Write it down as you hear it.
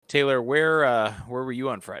Taylor, where were you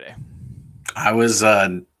on Friday? I was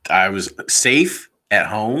safe at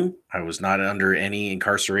home. I was not under any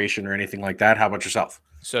incarceration or anything like that. How about yourself?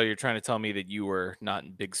 So you're trying to tell me that you were not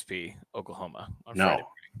in Bixby, Oklahoma on Friday. No,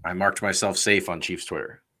 I marked myself safe on Chiefs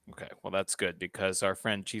Twitter. Okay, well that's good because our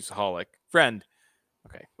friend okay,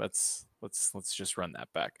 let's just run that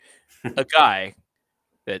back. A guy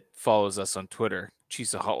that follows us on Twitter,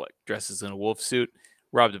 Chiefsaholic, dresses in a wolf suit,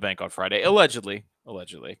 robbed a bank on Friday, allegedly.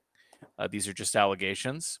 These are just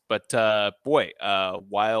allegations, but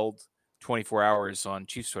wild 24 hours on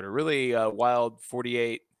Chiefs Twitter. Really wild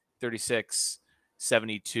 48, 36,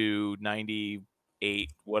 72,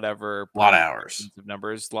 98, whatever A lot of hours. permutations of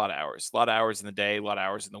numbers. A lot of hours in the day, a lot of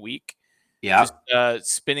hours in the week. Yeah, Just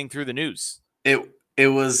spinning through the news. it it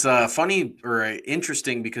was funny or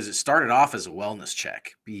interesting because it started off as a wellness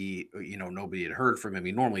check. Nobody had heard from him.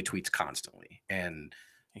 He normally tweets constantly, and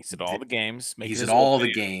He's at all the games, making he's at his little all the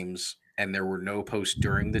video. games, and there were no posts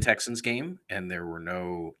during the Texans game, and there were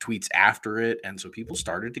no tweets after it, and so people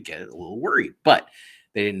started to get a little worried. But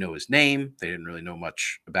they didn't know his name. They didn't really know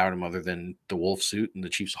much about him other than the wolf suit and the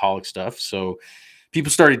Chiefsaholic stuff. So people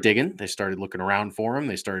started digging. They started looking around for him.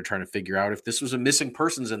 They started trying to figure out if this was a missing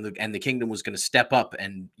persons and the kingdom was going to step up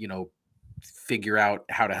and figure out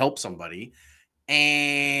how to help somebody.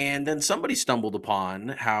 And then somebody stumbled upon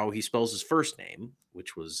how he spells his first name,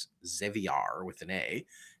 which was Xavier with an A.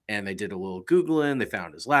 And they did a little Googling. They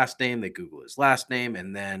found his last name. They Googled his last name.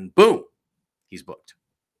 And then, boom, he's booked.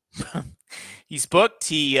 He's booked.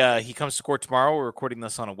 He comes to court tomorrow. We're recording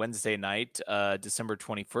this on a Wednesday night, December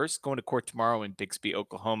 21st. Going to court tomorrow in Bixby,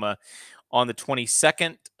 Oklahoma. On the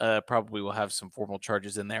 22nd, probably will have some formal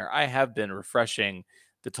charges in there. I have been refreshing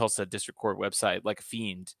the Tulsa District Court website like a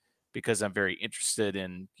fiend because I'm very interested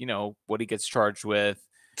in, what he gets charged with.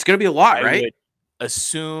 It's going to be a lot, I right? would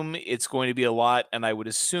assume it's going to be a lot, and I would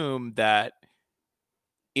assume that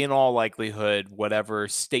in all likelihood, whatever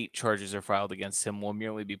state charges are filed against him will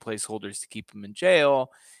merely be placeholders to keep him in jail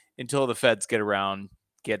until the feds get around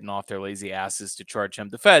getting off their lazy asses to charge him.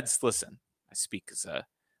 The feds, listen, I speak as a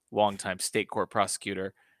longtime state court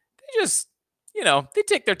prosecutor. They just, they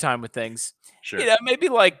take their time with things. Sure. Maybe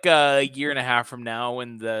like a year and a half from now,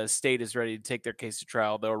 when the state is ready to take their case to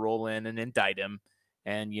trial, they'll roll in and indict him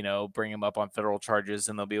and, bring him up on federal charges.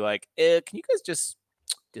 And they'll be like, can you guys just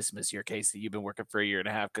dismiss your case that you've been working for a year and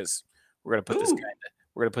a half because we're gonna put this guy Ooh.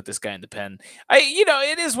 we're gonna put this guy in the pen.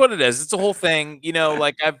 It is what it is. It's a whole thing.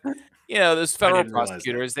 Like those I federal didn't realize that.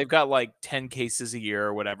 prosecutors, they've got like 10 cases a year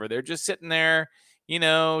or whatever. They're just sitting there,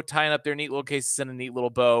 tying up their neat little cases in a neat little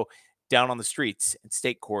bow down on the streets in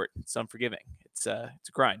state court. It's unforgiving. It's a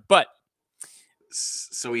grind. But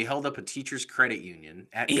So he held up a teacher's credit union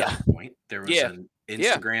at yeah, gunpoint. There was yeah, an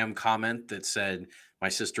yeah. Instagram comment that said my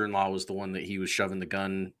sister-in-law was the one that he was shoving the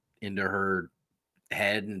gun into her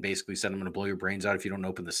head and basically said, I'm going to blow your brains out if you don't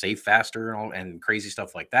open the safe faster and crazy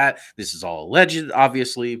stuff like that. This is all alleged,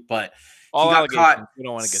 obviously, but he All got caught allegations. We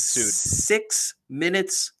don't want to get sued. 6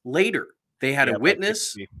 minutes later. They had a Yeah, by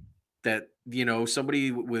witness Bixby. that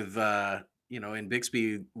somebody with in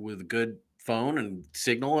Bixby with a good phone and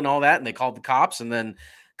signal and all that, and they called the cops, and then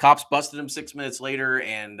cops busted him 6 minutes later.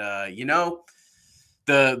 And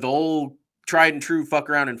the old tried and true fuck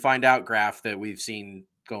around and find out graph that we've seen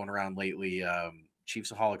going around lately.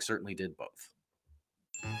 Chiefsaholic certainly did both.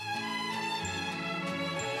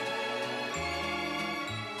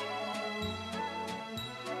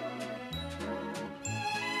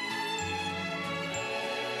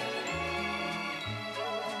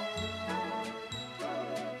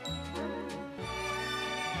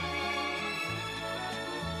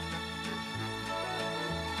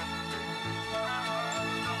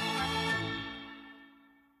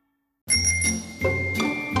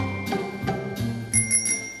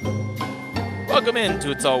 Welcome in to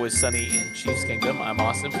It's Always Sunny in Chiefs Kingdom. I'm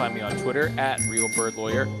Austin. Find me on Twitter at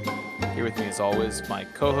RealBirdLawyer. Here with me, as always, my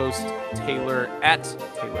co-host Taylor at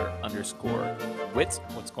Taylor_Witt.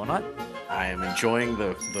 What's going on? I am enjoying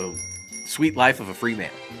the sweet life of a free man.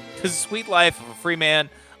 The sweet life of a free man,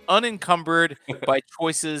 unencumbered by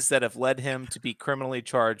choices that have led him to be criminally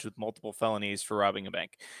charged with multiple felonies for robbing a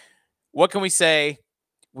bank. What can we say?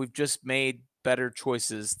 We've just made better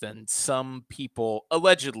choices than some people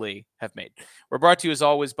allegedly have made. We're brought to you, as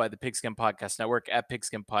always, by the Pigskin Podcast Network at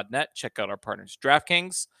PigskinPodNet. Check out our partners,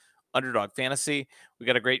 DraftKings, Underdog Fantasy. We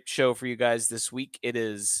got a great show for you guys this week. It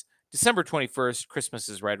is December 21st. Christmas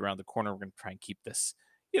is right around the corner. We're going to try and keep this,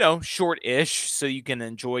 short-ish so you can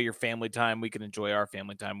enjoy your family time. We can enjoy our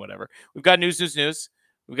family time, whatever. We've got news.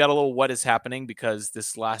 We've got a little what is happening because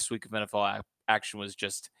this last week of NFL action was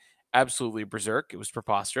just absolutely berserk. It was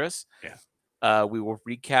preposterous. Yeah. We will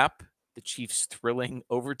recap the Chiefs' thrilling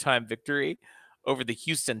overtime victory over the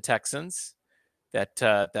Houston Texans, that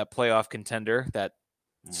playoff contender, that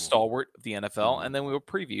Mhm, stalwart of the NFL, mhm. and then we will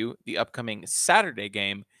preview the upcoming Saturday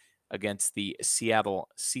game against the Seattle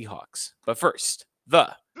Seahawks. But first,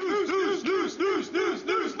 the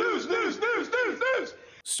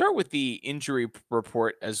start with the injury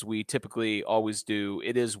report as we typically always do.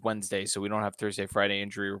 It is Wednesday, so we don't have Thursday, Friday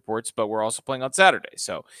injury reports, but we're also playing on Saturday.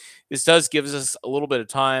 So this does gives us a little bit of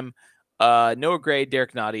time. Noah Gray,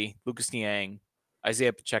 Derek Nottie, Lucas Niang,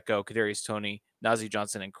 Isaiah Pacheco, Kadarius Toney, Najee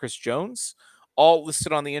Johnson, and Chris Jones, all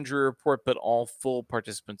listed on the injury report, but all full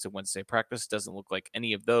participants in Wednesday practice. Doesn't look like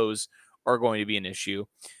any of those are going to be an issue.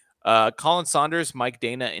 Colin Saunders, Mike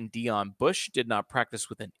Dana, and Dion Bush did not practice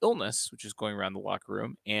with an illness, which is going around the locker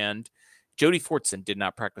room. And Jody Fortson did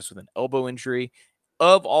not practice with an elbow injury.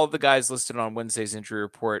 Of all the guys listed on Wednesday's injury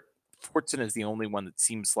report, Fortson is the only one that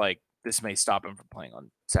seems like this may stop him from playing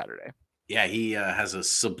on Saturday. Yeah, he has a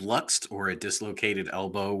subluxed or a dislocated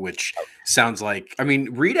elbow, which sounds like, I mean,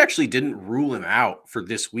 Reed actually didn't rule him out for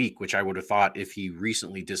this week, which I would have thought if he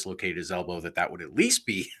recently dislocated his elbow, that would at least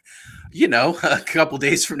be, a couple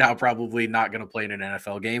days from now, probably not going to play in an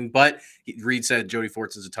NFL game. But Reed said Jody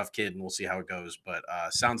Fortson's a tough kid and we'll see how it goes. But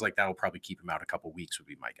sounds like that'll probably keep him out a couple weeks, would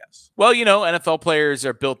be my guess. Well, NFL players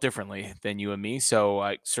are built differently than you and me,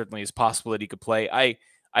 so certainly it's possible that he could play.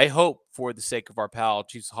 I hope for the sake of our pal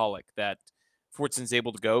Chiefs Holic that Fortson's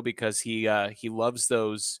able to go because he loves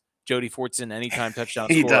those Jody Fortson anytime touchdown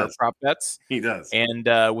He scorer does. prop bets, He does. and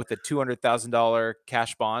with a $200,000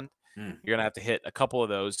 cash bond, Mm. you're gonna have to hit a couple of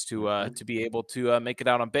those Mhm. to be able to make it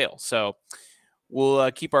out on bail. So we'll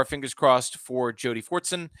keep our fingers crossed for Jody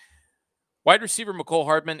Fortson. Wide receiver Mecole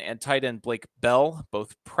Hardman and tight end Blake Bell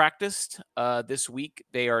both practiced this week.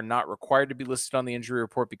 They are not required to be listed on the injury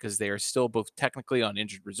report because they are still both technically on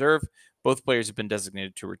injured reserve. Both players have been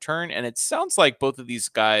designated to return, and it sounds like both of these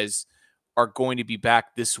guys are going to be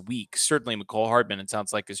back this week. Certainly, Mecole Hardman, it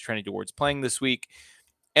sounds like, is trending towards playing this week.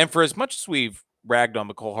 And for as much as we've ragged on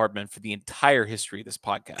Mecole Hardman for the entire history of this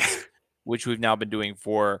podcast, which we've now been doing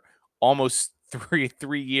for almost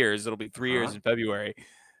three years, it'll be 3 years Uh-huh. in February,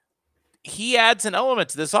 he adds an element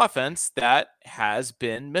to this offense that has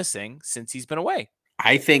been missing since he's been away.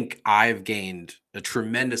 I think I've gained a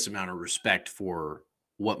tremendous amount of respect for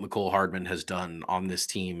what McCole Hardman has done on this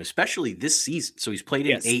team, especially this season. So he's played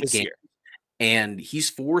in Yes, 8 this games year. and he's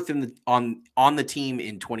fourth in the on the team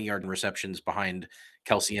in 20-yard receptions behind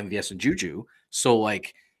Kelsey, MVS, and Juju. So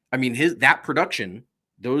like, I mean, his that production,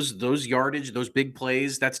 those yardage, those big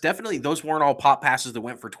plays, that's definitely those weren't all pop passes that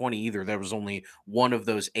went for 20 either. There was only one of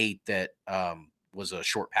those 8 that was a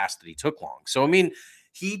short pass that he took long. So I mean,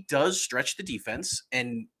 he does stretch the defense.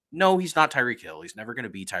 And no, he's not Tyreek Hill. He's never going to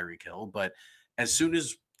be Tyreek Hill. But as soon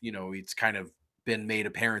as it's kind of been made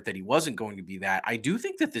apparent that he wasn't going to be that, I do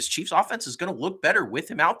think that this Chiefs offense is going to look better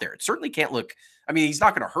with him out there. It certainly can't look, I mean, he's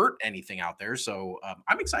not going to hurt anything out there. So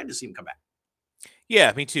I'm excited to see him come back.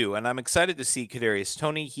 Yeah, me too. And I'm excited to see Kadarius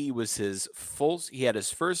Toney. He had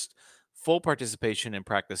his first full participation in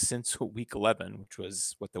practice since week 11, which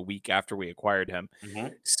was the week after we acquired him.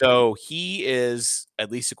 Mhm. So he is,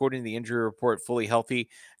 at least according to the injury report, fully healthy.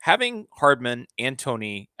 Having Hardman and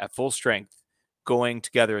Tony at full strength going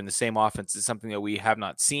together in the same offense is something that we have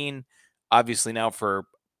not seen, obviously, now for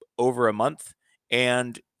over a month.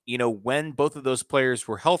 And, when both of those players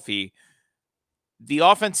were healthy, the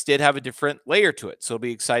offense did have a different layer to it. So it'll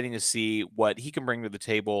be exciting to see what he can bring to the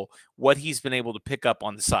table, what he's been able to pick up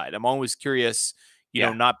on the side. I'm always curious,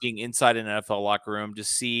 Yeah. not being inside an NFL locker room to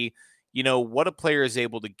see, what a player is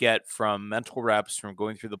able to get from mental reps, from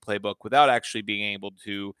going through the playbook without actually being able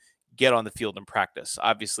to get on the field and practice.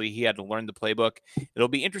 Obviously, he had to learn the playbook. It'll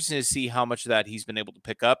be interesting to see how much of that he's been able to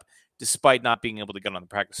pick up despite not being able to get on the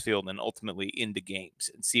practice field and ultimately into games,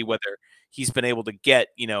 and see whether he's been able to get,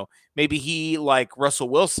 maybe he, like Russell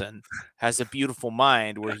Wilson, has a beautiful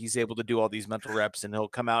mind where he's able to do all these mental reps and he'll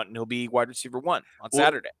come out and he'll be wide receiver one on Well,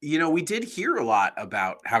 Saturday. we did hear a lot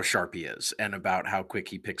about how sharp he is and about how quick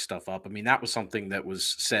he picks stuff up. I mean, that was something that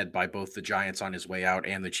was said by both the Giants on his way out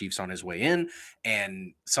and the Chiefs on his way in,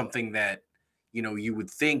 and something that you would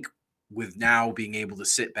think with now being able to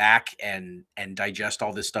sit back and digest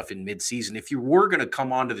all this stuff in midseason, if you were going to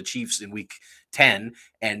come on to the Chiefs in week 10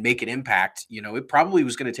 and make an impact, it probably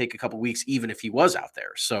was going to take a couple weeks, even if he was out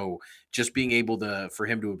there. So just being able to for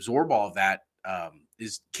him to absorb all of that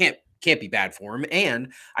is can't be bad for him.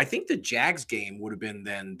 And I think the Jags game would have been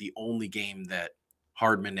then the only game that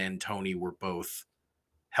Hardman and Tony were both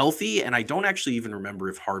healthy, and I don't actually even remember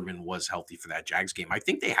if Hardman was healthy for that Jags game. I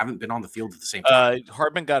think they haven't been on the field at the same time.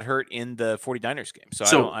 Hardman got hurt in the 49ers game, so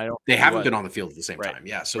So I don't they think he haven't was. been on the field at the same Right. time.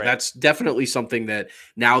 Yeah. So Right. that's definitely something that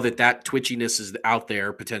now that twitchiness is out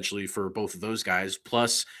there potentially for both of those guys,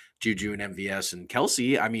 plus Juju and MVS and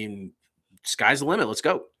Kelsey. I mean, sky's the limit. Let's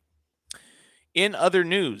go. In other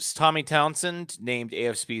news, Tommy Townsend named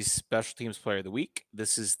AFC's Special Teams Player of the Week.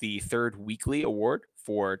 This is the third weekly award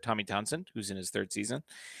for Tommy Townsend, who's in his third season.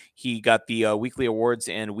 He got the weekly awards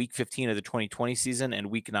in Week 15 of the 2020 season and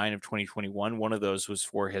Week 9 of 2021. One of those was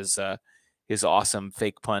for his awesome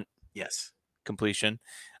fake punt Yes. completion.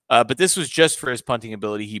 But this was just for his punting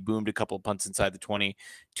ability. He boomed a couple of punts inside the 20.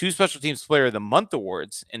 Two Special Teams Player of the Month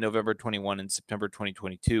awards in November 21 and September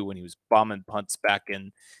 2022 when he was bombing punts back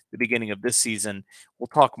in the beginning of this season. We'll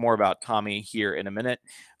talk more about Tommy here in a minute.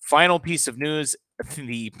 Final piece of news,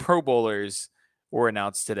 the Pro Bowlers were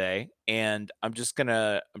announced today, and I'm just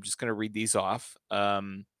gonna read these off.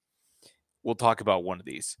 We'll talk about one of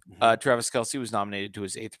these. Travis Kelce was nominated to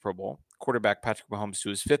his 8th Pro Bowl. Quarterback Patrick Mahomes to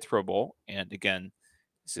his 5th Pro Bowl, and again,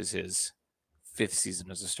 this is his 5th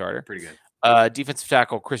season as a starter. Pretty good. Defensive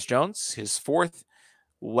tackle Chris Jones, his 4th.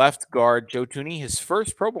 Left guard Joe Thuney, his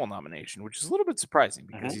 1st Pro Bowl nomination, which is a little bit surprising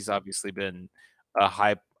because he's obviously been a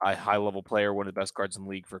high level player, one of the best guards in the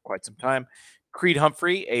league for quite some time. Creed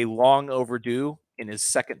Humphrey, a long overdue in his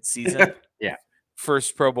 2nd season. Yeah.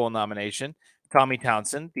 1st Pro Bowl nomination. Tommy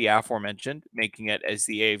Townsend, the aforementioned, making it as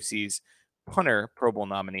the AFC's punter Pro Bowl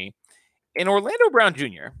nominee. And Orlando Brown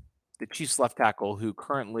Jr., the Chiefs left tackle, who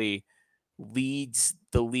currently leads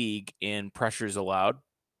the league in pressures allowed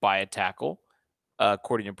by a tackle,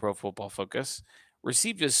 according to Pro Football Focus,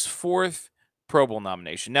 received his 4th Pro Bowl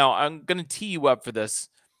nomination. Now, I'm going to tee you up for this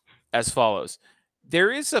as follows. There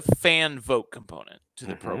is a fan vote component to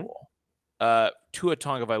the Pro Bowl. Tua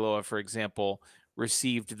Tagovailoa, for example,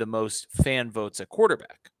 received the most fan votes at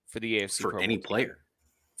quarterback for the AFC for Pro any Bowl player.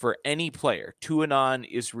 For any player. Tuanon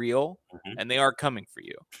is real, and they are coming for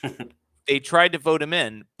you. They tried to vote him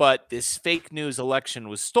in, but this fake news election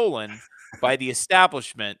was stolen by the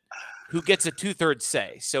establishment, who gets a 2/3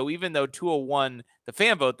 say. So even though Tua won the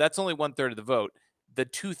fan vote, that's only 1/3 of the vote. The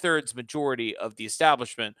 2/3 majority of the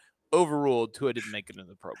establishment overruled Tua didn't make it into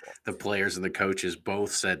the Pro Bowl. The players and the coaches both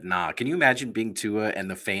said nah. Can you imagine being Tua and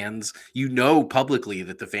the fans? Publicly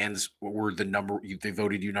that the fans were they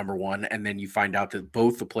voted you number 1, and then you find out that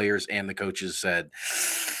both the players and the coaches said,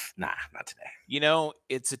 nah, not today.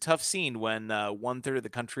 It's a tough scene when 1/3 of the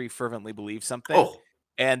country fervently believes something,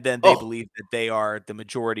 and then they believe that they are the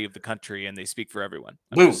majority of the country and they speak for everyone.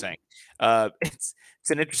 I'm just saying. It's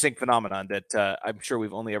an interesting phenomenon that I'm sure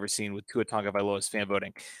we've only ever seen with Tua Tagovailoa's fan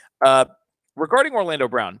voting. Regarding Orlando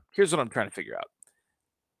Brown, here's what I'm trying to figure out.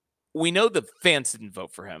 We know the fans didn't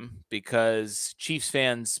vote for him because Chiefs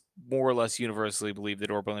fans more or less universally believe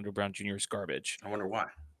that Orlando Brown Jr. is garbage. I wonder why.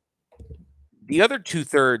 The other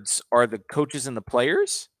 2/3 are the coaches and the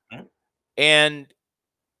players. And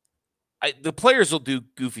the players will do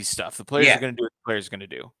goofy stuff. The players are going to do what the players are going to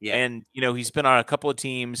do. Yeah. And, he's been on a couple of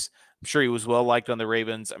teams. I'm sure he was well-liked on the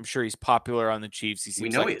Ravens. I'm sure he's popular on the Chiefs. He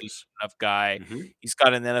seems like a decent enough guy. He's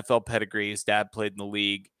got an NFL pedigree. His dad played in the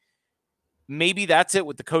league. Maybe that's it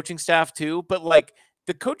with the coaching staff too. But,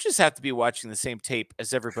 the coaches have to be watching the same tape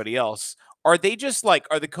as everybody else. Are they just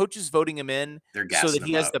are the coaches voting him in so that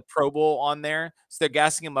he has the Pro Bowl on there? So they're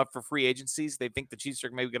gassing him up for free agencies. They think the Chiefs are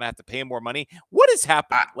maybe going to have to pay him more money. What is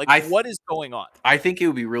happening? What is going on? I think it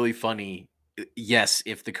would be really funny, yes,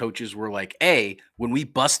 if the coaches were like, hey, when we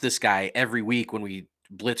bust this guy every week, when we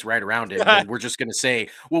blitz right around him, then we're just going to say,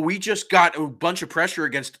 well, we just got a bunch of pressure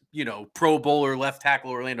against, Pro Bowler left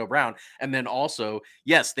tackle Orlando Brown. And then also,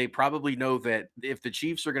 yes, they probably know that if the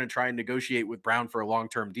Chiefs are going to try and negotiate with Brown for a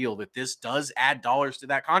long-term deal, that this does add dollars to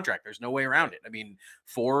that contract. There's no way around it. I mean,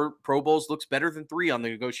 4 Pro Bowls looks better than 3 on the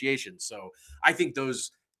negotiations. So I think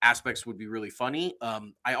those aspects would be really funny.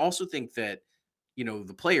 I also think that,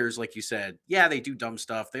 the players, like you said, yeah, they do dumb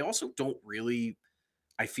stuff. They also don't really,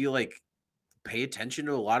 I feel like, pay attention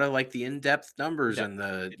to a lot of the in-depth numbers and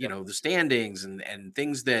the the standings and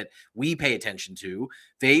things that we pay attention to.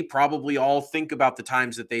 They probably all think about the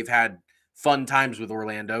times that they've had fun times with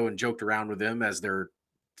Orlando and joked around with him as they're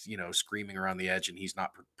screaming around the edge and he's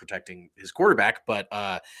not protecting his quarterback. But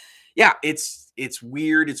yeah, it's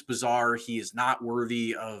weird, it's bizarre. He is not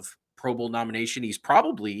worthy of Pro Bowl nomination. He's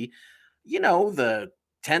probably the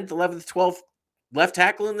 10th, 11th, 12th left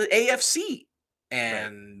tackle in the AFC.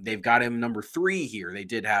 And they've got him number 3 here. They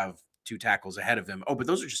did have 2 tackles ahead of him. Oh, but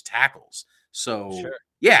those are just tackles. So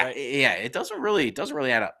yeah, it doesn't really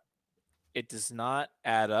add up. It does not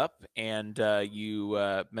add up. And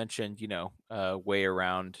you mentioned, way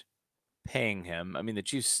around paying him. I mean, the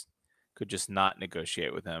Chiefs could just not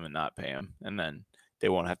negotiate with him and not pay him, and then they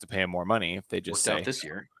won't have to pay him more money if they just Worked out say, this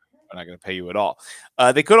year. we're not going to pay you at all.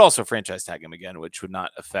 They could also franchise tag him again, which would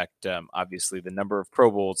not affect, obviously, the number of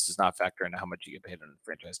Pro Bowls does not factor into how much you get paid on a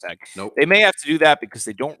franchise tag. Nope. They may have to do that because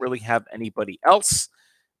they don't really have anybody else,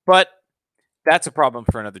 but that's a problem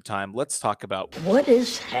for another time. Let's talk about what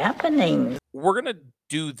is happening. We're going to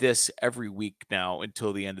do this every week now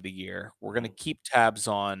until the end of the year. We're going to keep tabs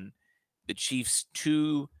on the Chiefs'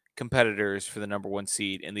 two competitors for the number one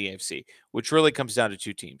seed in the AFC, which really comes down to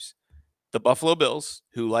two teams. The Buffalo Bills,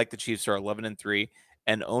 who like the Chiefs are 11-3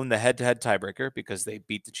 and own the head-to-head tiebreaker because they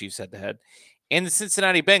beat the Chiefs head-to-head, and the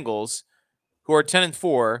Cincinnati Bengals, who are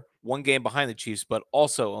 10-4, one game behind the Chiefs, but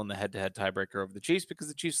also own the head-to-head tiebreaker over the Chiefs because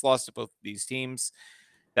the Chiefs lost to both of these teams.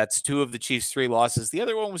 That's two of the Chiefs' three losses. The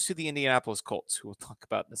other one was to the Indianapolis Colts, who we'll talk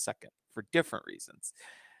about in a second for different reasons.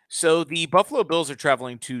 So the Buffalo Bills are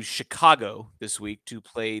traveling to Chicago this week to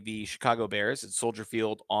play the Chicago Bears at Soldier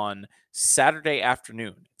Field on Saturday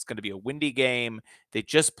afternoon. It's going to be a windy game. They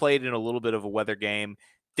just played in a little bit of a weather game.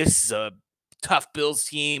 This is a tough Bills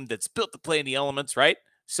team that's built to play in the elements, right?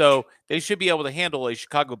 So they should be able to handle a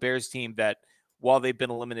Chicago Bears team that, while they've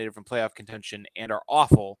been eliminated from playoff contention and are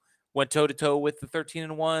awful, went toe-to-toe with the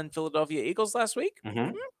 13-1 Philadelphia Eagles last week.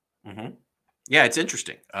 Yeah, it's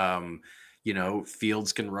interesting.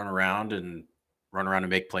 Fields can run around and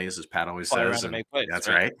make plays, as Pat always Fly around says, and and make plays, that's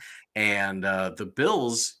right? right. And the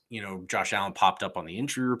Bills, Josh Allen popped up on the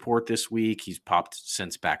injury report this week. He's popped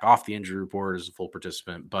since back off the injury report as a full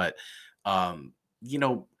participant. But,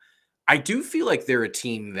 I do feel like they're a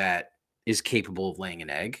team that is capable of laying an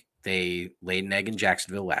egg. They laid an egg in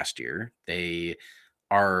Jacksonville last year. They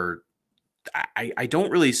are I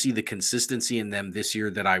don't really see the consistency in them this year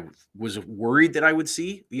that I was worried that I would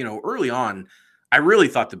see. Early on, I really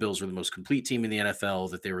thought the Bills were the most complete team in the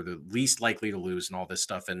NFL, that they were the least likely to lose and all this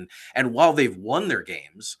stuff. And while they've won their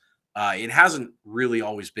games, it hasn't really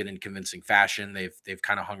always been in convincing fashion. They've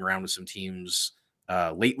kind of hung around with some teams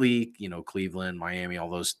lately, Cleveland, Miami, all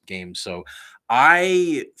those games. So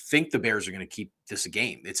I think the Bears are going to keep this a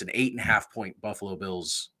game. It's an 8.5-point Buffalo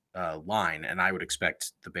Bills line, and I would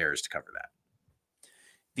expect the Bears to cover that.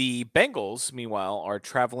 The Bengals, meanwhile, are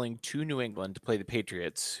traveling to New England to play the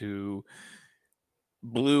Patriots, who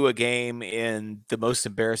blew a game in the most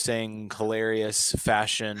embarrassing, hilarious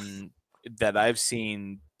fashion that I've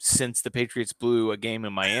seen since the Patriots blew a game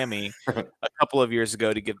in Miami a couple of years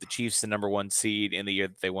ago to give the Chiefs the number one seed in the year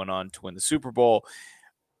that they went on to win the Super Bowl.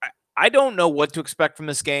 I don't know what to expect from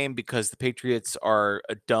this game because the Patriots are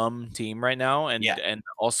a dumb team right now and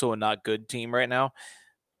also a not good team right now.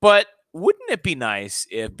 But wouldn't it be nice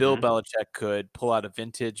if Bill Belichick could pull out a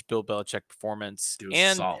vintage Bill Belichick performance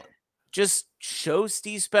and solid. Just show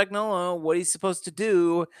Steve Spagnuolo what he's supposed to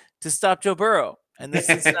do to stop Joe Burrow and the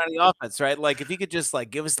Cincinnati offense, right? Like, if he could just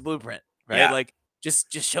give us the blueprint, right? Yeah. Like,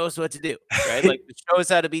 just show us what to do, right? Like, show us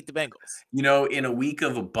how to beat the Bengals. In a week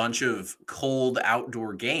of a bunch of cold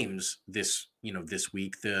outdoor games this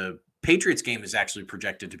week, the Patriots game is actually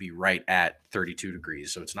projected to be right at 32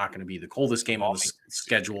 degrees. So it's not going to be the coldest game on the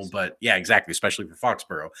schedule, but yeah, exactly. Especially for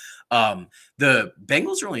Foxborough. The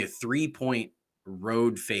Bengals are only a 3-point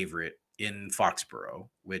road favorite in Foxborough,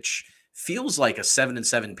 which feels like a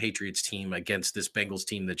 7-7 Patriots team against this Bengals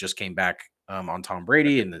team that just came back on Tom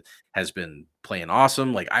Brady and has been playing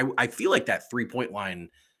awesome. Like I feel like that 3-point line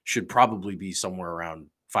should probably be somewhere around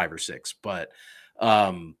 5 or 6, but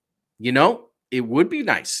it would be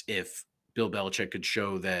nice if Bill Belichick could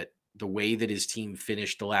show that the way that his team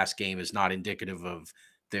finished the last game is not indicative of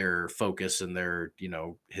their focus and their,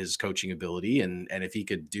 his coaching ability. And if he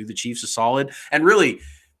could do the Chiefs a solid, and really,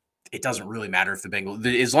 it doesn't really matter if the Bengals,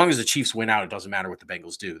 as long as the Chiefs win out, it doesn't matter what the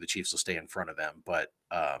Bengals do. The Chiefs will stay in front of them. But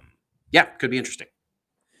yeah, could be interesting.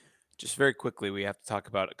 Just very quickly, we have to talk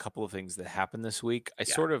about a couple of things that happened this week. I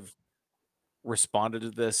sort of responded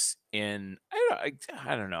to this in, I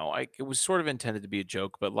don't know. It was sort of intended to be a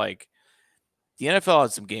joke, but the NFL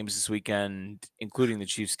had some games this weekend, including the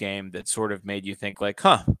Chiefs game, that sort of made you think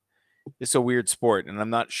it's a weird sport. And I'm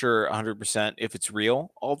not sure 100% if it's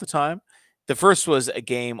real all the time. The first was a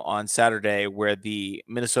game on Saturday where the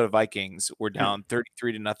Minnesota Vikings were down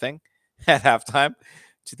 33-0 at halftime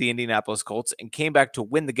to the Indianapolis Colts and came back to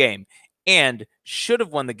win the game and should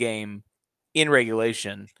have won the game in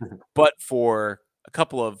regulation, but for a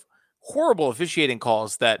couple of horrible officiating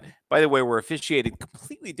calls that, by the way, were officiated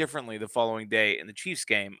completely differently the following day in the Chiefs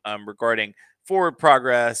game regarding forward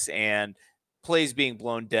progress and plays being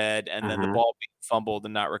blown dead and then the ball being fumbled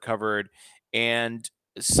and not recovered. And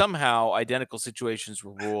somehow identical situations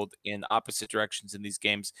were ruled in opposite directions in these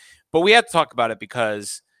games. But we have to talk about it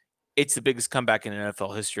because it's the biggest comeback in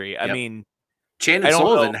NFL history. I Yep. mean, I Chandon don't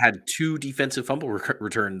Sullivan know. had 2 defensive fumble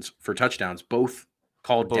returns for touchdowns, both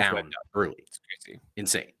called Both went down down. early. It's crazy.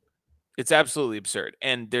 Insane. It's absolutely absurd.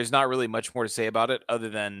 And there's not really much more to say about it other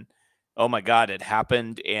than, oh my God, it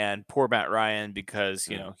happened. And poor Matt Ryan, because,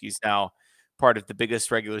 he's now part of the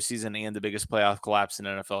biggest regular season and the biggest playoff collapse in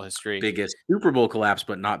NFL history. Biggest Super Bowl collapse,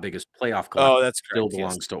 but not biggest playoff collapse. Oh, that's Still correct. Yes,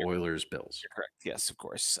 belongs to Oilers Bills. you're correct. Yes, of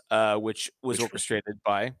course. Which was orchestrated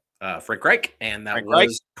by Frank Reich, and that Frank Reich.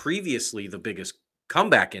 was previously the biggest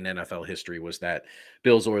comeback in NFL history was that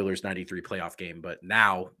Bills Oilers 93 playoff game. But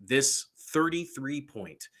now this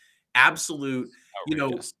 33-point absolute,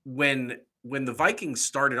 outrageous. when the Vikings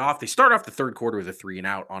started off, they start off the third quarter with a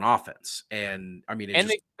 3-and-out on offense. And I mean,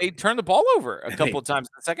 They turned the ball over a couple of times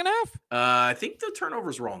in the second half. I think the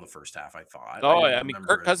turnovers were all in the first half, I thought. Oh, didn't I mean, remember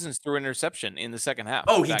Kirk Cousins threw an interception in the second half.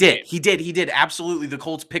 Oh, of he that did. game. He did. Absolutely. The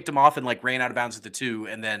Colts picked him off and ran out of bounds at the 2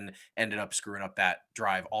 and then ended up screwing up that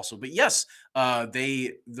drive also. But yes,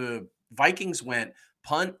 the Vikings went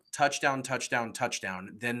punt, touchdown, touchdown,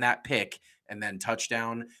 touchdown, then that pick, and then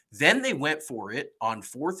touchdown. Then they went for it on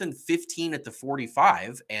 4th and 15 at the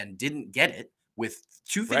 45 and didn't get it with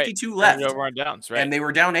 2:52 left. Turned it over on downs, right? And they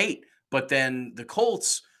were down 8. But then the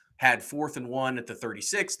Colts had 4th and 1 at the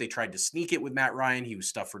 36. They tried to sneak it with Matt Ryan. He was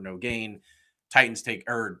stuffed for no gain. Vikings take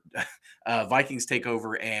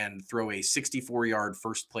over and throw a 64-yard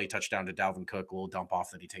first play touchdown to Dalvin Cook, a little dump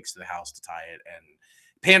off that he takes to the house to tie it, and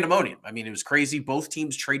pandemonium. I mean, it was crazy. Both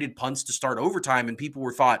teams traded punts to start overtime, and people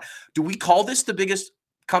were thought, do we call this the biggest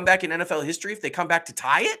comeback in NFL history if they come back to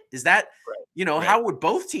tie it? Is that, Right. How would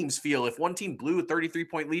both teams feel if one team blew a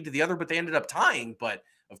 33-point lead to the other, but they ended up tying? But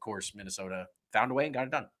of course, Minnesota found a way and got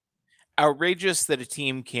it done. Outrageous that a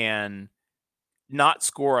team can not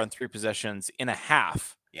score on 3 possessions in a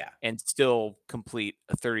half, and still complete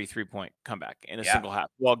a 33-point comeback in a single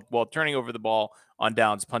half, while turning over the ball on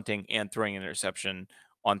downs, punting, and throwing an interception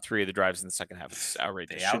on 3 of the drives in the second half. It's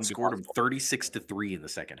outrageous. They outscored them 36-3 in the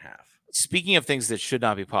second half. Speaking of things that should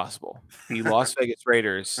not be possible, the Las Vegas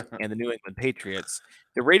Raiders and the New England Patriots.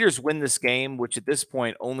 The Raiders win this game, which at this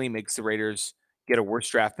point only makes the Raiders get a worse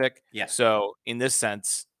draft pick. Yeah. So in this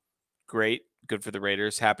sense, great. Good for the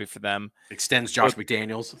Raiders. Happy for them. Extends Josh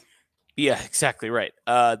McDaniels. Yeah, exactly right.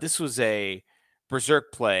 This was a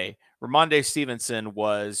berserk play. Ramondre Stevenson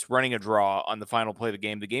was running a draw on the final play of the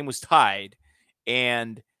game. The game was tied,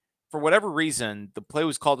 and for whatever reason, the play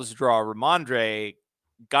was called as a draw. Ramondre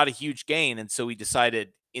got a huge gain, and so he decided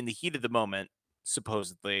in the heat of the moment,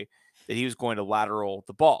 supposedly, that he was going to lateral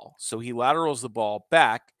the ball. So he laterals the ball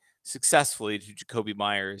back successfully to Jakobi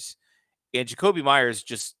Meyers, and Jakobi Meyers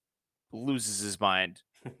just loses his mind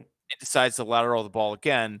and decides to lateral the ball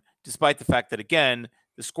again, despite the fact that, again,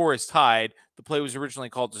 the score is tied. The play was originally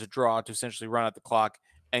called as a draw to essentially run out the clock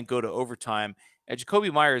and go to overtime. And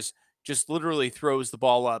Jakobi Meyers just literally throws the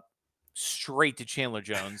ball up straight to Chandler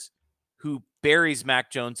Jones, who buries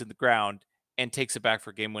Mac Jones in the ground and takes it back for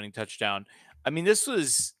a game-winning touchdown. I mean, this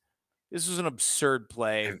was an absurd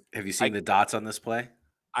play. Have you seen the dots on this play?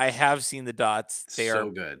 I have seen the dots. They so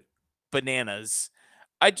are good. Bananas.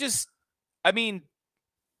 I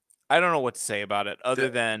don't know what to say about it other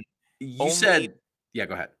than you said, yeah,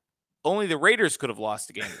 go ahead. Only the Raiders could have lost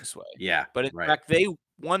the game this way. Yeah. But in fact, they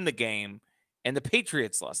won the game and the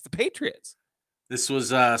Patriots lost. The Patriots. This was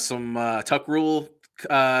some Tuck Rule,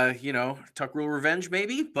 Tuck Rule revenge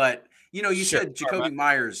maybe, but you said Jakobi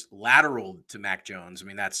Meyers lateraled to Mac Jones. I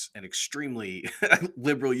mean, that's an extremely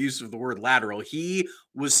liberal use of the word lateral. He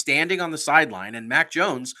was standing on the sideline and Mac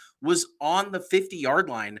Jones was on the 50-yard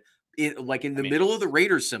line in the middle of the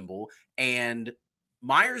Raiders symbol, and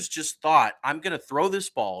Myers just thought, I'm going to throw this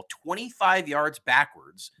ball 25 yards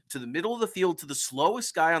backwards to the middle of the field to the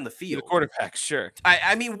slowest guy on the field. The quarterback, sure.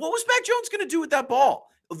 I mean, what was Mac Jones going to do with that ball?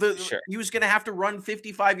 Sure. He was going to have to run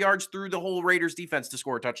 55 yards through the whole Raiders defense to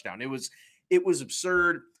score a touchdown. It was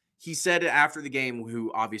absurd. He said after the game,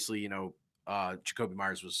 who obviously, Jakobi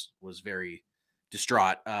Meyers was very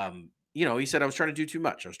distraught. He said, I was trying to do too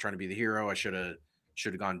much. I was trying to be the hero. I should have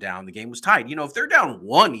gone down. The game was tied. If they're down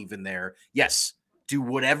 1 even there, yes, do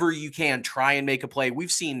whatever you can, try and make a play.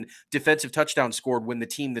 We've seen defensive touchdowns scored when the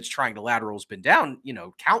team that's trying to lateral has been down,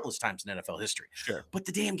 countless times in NFL history. Sure. But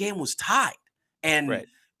the damn game was tied. And, right.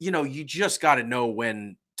 You just got to know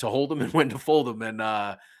when to hold them and when to fold them. And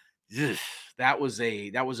that was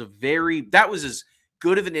as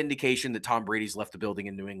good of an indication that Tom Brady's left the building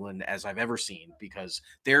in New England as I've ever seen, because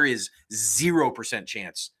there is 0%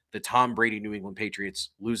 chance the Tom Brady New England Patriots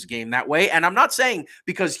lose a game that way. And I'm not saying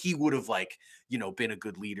because he would have been a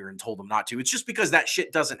good leader and told them not to. It's just because that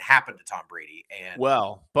shit doesn't happen to Tom Brady. And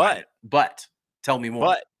Well, but tell me more.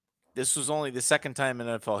 But this was only the second time in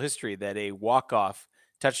NFL history that a walk-off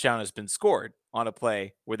touchdown has been scored on a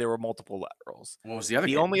play where there were multiple laterals. What was the other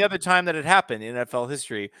The game? only other time that it happened in NFL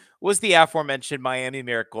history was the aforementioned Miami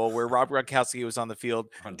Miracle, where Rob Gronkowski was on the field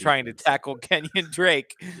trying to tackle Kenyon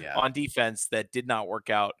Drake on defense. That did not work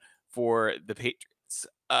out for the Patriots.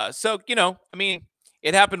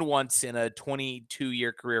 It happened once in a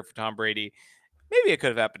 22-year career for Tom Brady. Maybe it could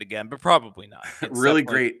have happened again, but probably not. It's Really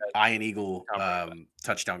definitely great Iron Eagle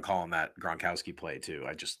touchdown call on that Gronkowski play too.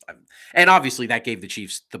 And obviously that gave the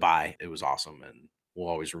Chiefs the bye. It was awesome, and we'll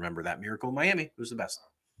always remember that miracle in Miami. It was the best.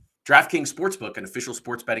 DraftKings Sportsbook, an official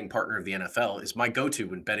sports betting partner of the NFL, is my go-to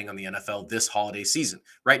when betting on the NFL this holiday season.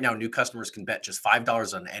 Right now, new customers can bet just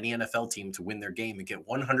 $5 on any NFL team to win their game and get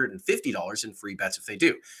 $150 in free bets if they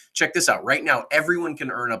do. Check this out. Right now, everyone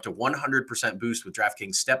can earn up to 100% boost with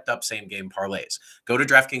DraftKings stepped-up same-game parlays. Go to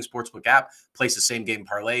DraftKings Sportsbook app, place a same-game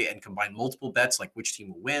parlay, and combine multiple bets like which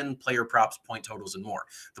team will win, player props, point totals, and more.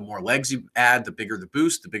 The more legs you add, the bigger the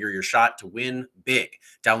boost, the bigger your shot to win big.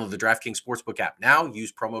 Download the DraftKings Sportsbook app now.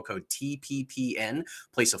 Use promo code TPPN.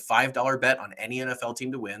 Place a $5 bet on any NFL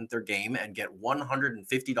team to win their game and get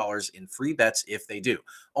 $150 in free bets if they do.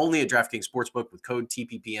 Only at DraftKings Sportsbook with code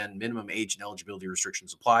TPPN. Minimum age and eligibility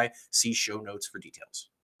restrictions apply. See show notes for details.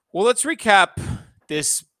 Well, let's recap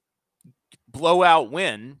this blowout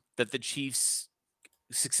win that the Chiefs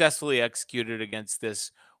successfully executed against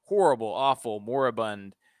this horrible, awful,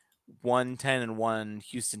 moribund 1-10-1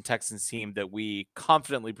 Houston Texans team that we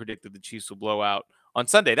confidently predicted the Chiefs will blow out on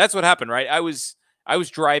Sunday. That's what happened, right? I was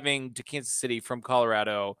driving to Kansas City from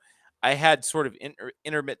Colorado. I had sort of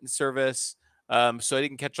intermittent service, so I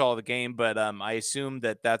didn't catch all of the game, but I assume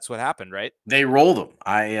that that's what happened, right? They rolled them.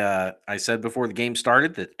 I said before the game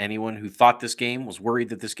started that anyone who thought this game was worried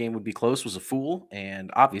that this game would be close was a fool,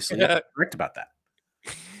 and obviously I'm correct about that.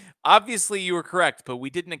 Obviously, you were correct, but we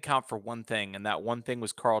didn't account for one thing, and that one thing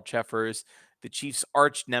was Carl Cheffers, the Chiefs'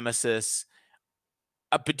 arch nemesis.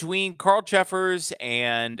 Between Carl Cheffers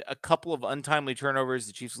and a couple of untimely turnovers,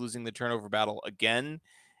 the Chiefs losing the turnover battle again,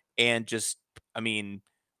 and just,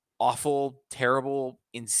 awful, terrible,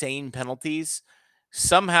 insane penalties.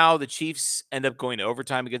 Somehow the Chiefs end up going to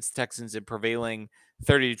overtime against the Texans and prevailing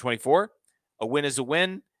 30-24. A win is a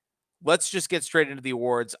win. Let's just get straight into the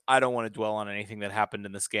awards. I don't want to dwell on anything that happened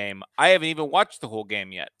in this game. I haven't even watched the whole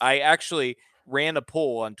game yet. I actually ran a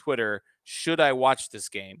poll on Twitter. Should I watch this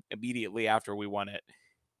game immediately after we won it?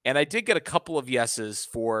 And I did get a couple of yeses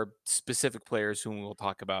for specific players whom we'll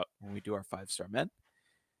talk about when we do our 5-star men.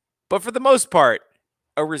 But for the most part,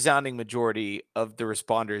 a resounding majority of the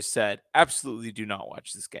responders said, absolutely do not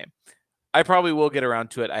watch this game. I probably will get around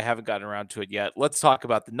to it. I haven't gotten around to it yet. Let's talk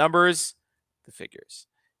about the numbers, the figures.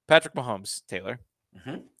 Patrick Mahomes, Taylor,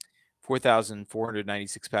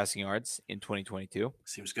 4,496 passing yards in 2022.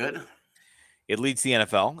 Seems good. It leads the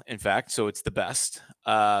NFL, in fact, so it's the best.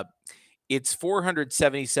 It's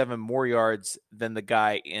 477 more yards than the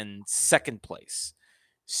guy in second place.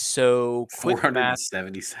 So quick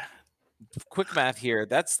math here.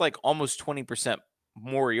 That's like almost 20%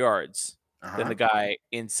 more yards than the guy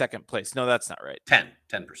in second place. No, that's not right. 10%.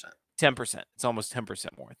 10%. It's almost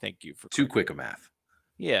 10% more. Thank you for too quick a math.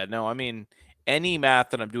 Yeah, no, any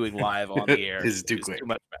math that I'm doing live on the air is too quick. Too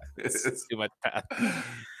much math. It's too much math.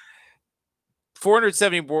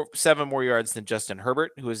 477 more yards than Justin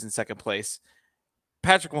Herbert, who is in second place.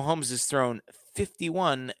 Patrick Mahomes has thrown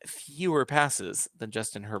 51 fewer passes than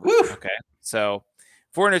Justin Herbert. Woo! Okay, so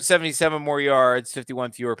 477 more yards,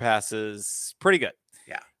 51 fewer passes. Pretty good.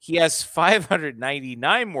 Yeah. He has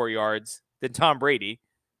 599 more yards than Tom Brady,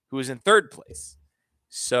 who is in third place.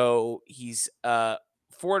 So he's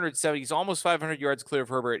 470. He's almost 500 yards clear of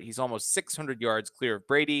Herbert. He's almost 600 yards clear of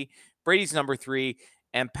Brady. Brady's number 3.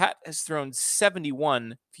 And Pat has thrown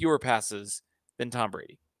 71 fewer passes than Tom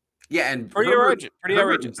Brady. Yeah, and pretty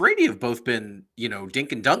outrageous. Brady have both been,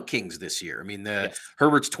 dink and dunk kings this year. I mean,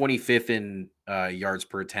 Herbert's 25th in yards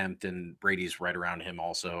per attempt, and Brady's right around him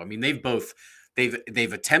also. I mean, they've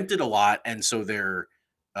attempted a lot, and so their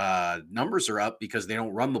numbers are up because they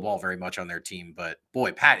don't run the ball very much on their team. But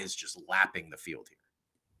boy, Pat is just lapping the field here.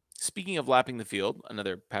 Speaking of lapping the field,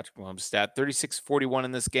 another Patrick Mahomes stat: 36-41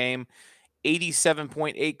 in this game.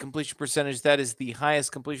 87.8 completion percentage. That is the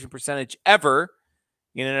highest completion percentage ever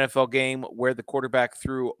in an NFL game where the quarterback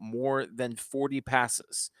threw more than 40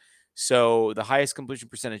 passes. So the highest completion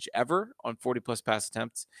percentage ever on 40-plus pass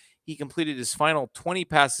attempts. He completed his final 20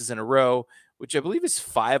 passes in a row, which I believe is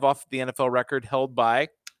 5 off the NFL record held by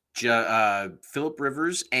Philip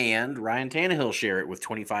Rivers and Ryan Tannehill share it with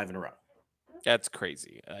 25 in a row. That's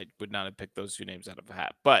crazy. I would not have picked those two names out of a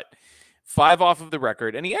hat, but 5 off of the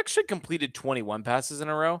record. And he actually completed 21 passes in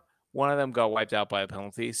a row. One of them got wiped out by a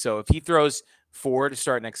penalty. So if he throws 4 to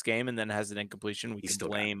start next game and then has an incompletion, we He's can still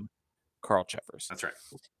blame Carl Cheffers. That's right.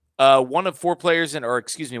 One of 5 players in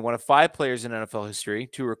NFL history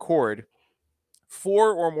to record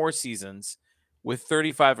 4 or more seasons with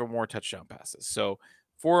 35 or more touchdown passes. So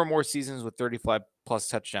 4 or more seasons with 35 plus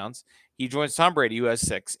touchdowns. He joins Tom Brady, who has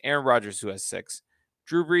 6, Aaron Rodgers, who has 6,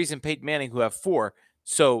 Drew Brees and Peyton Manning, who have 4.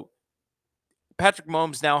 So Patrick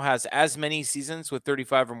Mahomes now has as many seasons with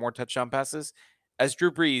 35 or more touchdown passes as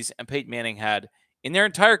Drew Brees and Peyton Manning had in their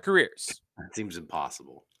entire careers. That seems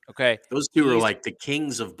impossible. Okay. Those two are like the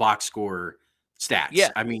kings of box score stats. Yeah.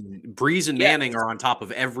 I mean, Brees and Manning are on top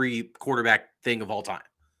of every quarterback thing of all time.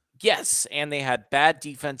 Yes, and they had bad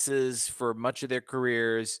defenses for much of their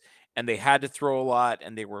careers, and they had to throw a lot,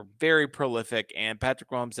 and they were very prolific. And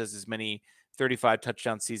Patrick Mahomes has as many 35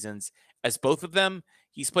 touchdown seasons as both of them.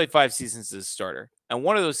 He's played 5 seasons as a starter. And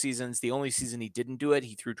one of those seasons, the only season he didn't do it,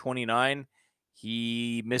 he threw 29.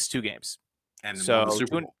 He missed 2 games. And so won the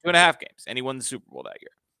Super Bowl. 2.5 games, and he won the Super Bowl that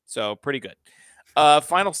year. So pretty good.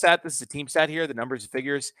 Final stat, this is a team stat here, the numbers and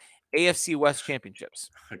figures. AFC West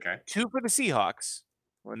championships. Okay. 2 for the Seahawks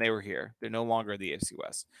when they were here. They're no longer the AFC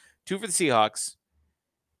West. 2 for the Seahawks,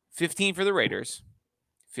 15 for the Raiders,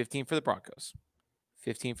 15 for the Broncos,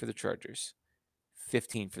 15 for the Chargers,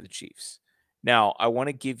 15 for the Chiefs. Now, I want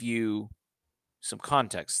to give you some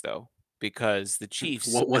context, though, because the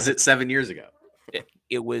Chiefs... What was it 7 years ago?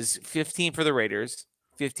 It was 15 for the Raiders,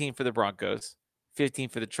 15 for the Broncos, 15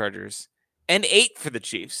 for the Chargers, and 8 for the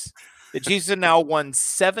Chiefs. The Chiefs have now won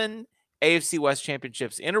 7 AFC West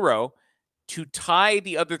championships in a row to tie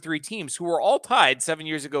the other 3 teams who were all tied 7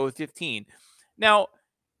 years ago with 15. Now,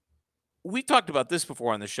 we talked about this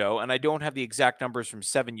before on the show, and I don't have the exact numbers from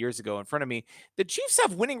 7 years ago in front of me. The Chiefs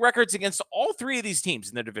have winning records against all 3 of these teams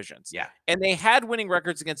in their divisions. Yeah. And they had winning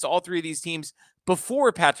records against all 3 of these teams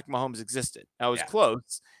before Patrick Mahomes existed. Now, it was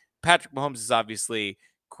close. Patrick Mahomes has obviously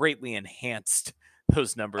greatly enhanced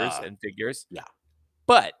those numbers and figures. Yeah.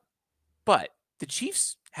 But the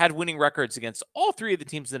Chiefs had winning records against all 3 of the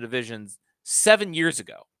teams in the divisions 7 years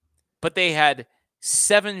ago. But they had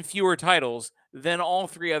 7 fewer titles than all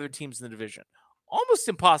 3 other teams in the division. Almost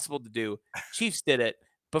impossible to do. Chiefs did it,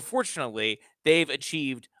 but fortunately, they've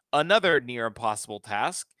achieved another near impossible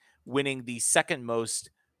task, winning the second most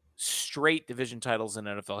straight division titles in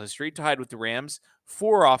NFL history, tied with the Rams,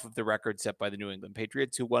 4 off of the record set by the New England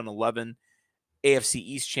Patriots, who won 11 AFC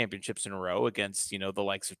East championships in a row against, the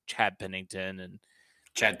likes of Chad Pennington and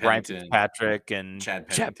Ryan Fitzpatrick and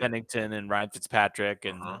Chad Pennington and Ryan Fitzpatrick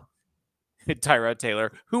and Tyrod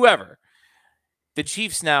Taylor, whoever. The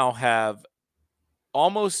Chiefs now have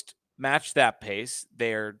almost matched that pace.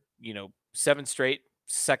 They're, 7 straight,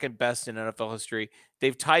 second best in NFL history.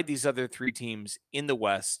 They've tied these other 3 teams in the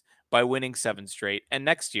West by winning 7 straight. And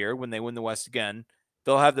next year, when they win the West again,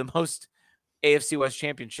 they'll have the most AFC West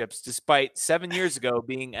championships, despite 7 years ago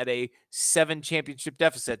being at a 7 championship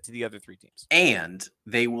deficit to the other 3 teams. And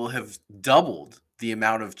they will have doubled the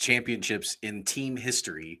amount of championships in team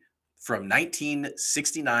history from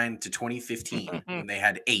 1969 to 2015 when they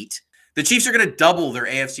had 8. The Chiefs are going to double their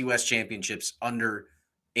AFC West championships under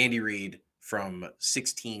Andy Reid from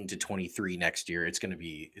 16 to 23 next year. It's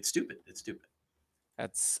stupid. It's stupid.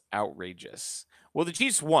 That's outrageous. Well, the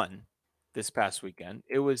Chiefs won this past weekend.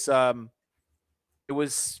 It was not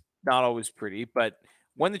always pretty, but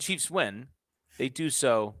when the Chiefs win, they do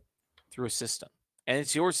so through a system. And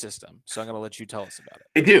it's your system, so I'm going to let you tell us about it.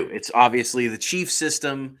 They do. It's obviously the Chiefs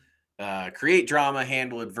system. Create drama,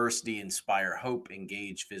 handle adversity, inspire hope,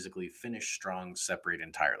 engage physically, finish strong, separate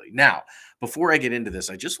entirely. Now, before I get into this,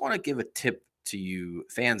 I just want to give a tip to you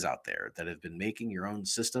fans out there that have been making your own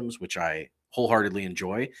systems, which I wholeheartedly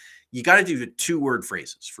enjoy. You got to do the 2-word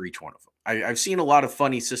phrases for each one of them. I've seen a lot of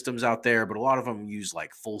funny systems out there, but a lot of them use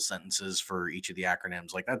like full sentences for each of the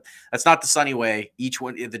acronyms. Like that's not the Sunny way. Each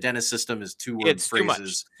one, the dentist system is 2-word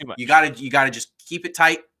phrases. Too much. You gotta just keep it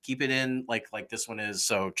tight, keep it in like this one is.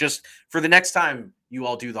 So just for the next time you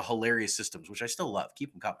all do the hilarious systems, which I still love,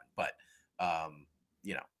 keep them coming. But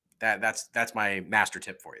that's my master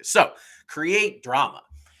tip for you. So create drama.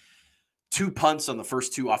 2 punts on the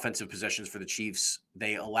first 2 offensive possessions for the Chiefs.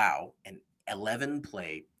 They allow an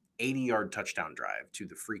 11-play, 80-yard touchdown drive to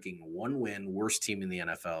the freaking 1-win worst team in the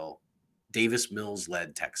NFL, Davis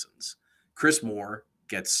Mills-led Texans. Chris Moore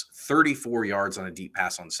gets 34 yards on a deep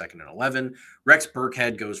pass on 2nd and 11. Rex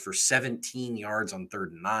Burkhead goes for 17 yards on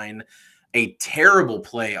 3rd and 9. A terrible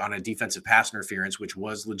play on a defensive pass interference, which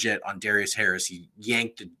was legit on Darius Harris. He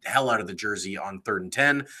yanked the hell out of the jersey on 3rd and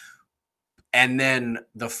 10. And then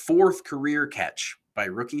the 4th career catch by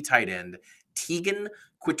rookie tight end Tegan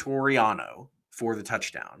Quitoriano for the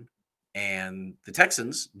touchdown. And the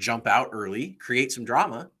Texans jump out early, create some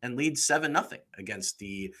drama, and lead 7-0 against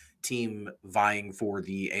the team vying for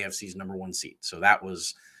the AFC's number 1 seed. So that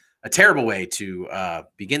was a terrible way to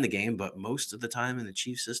begin the game. But most of the time in the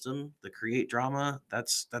Chiefs system, the create drama, that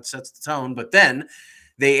sets the tone. But then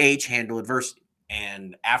they handle adversity.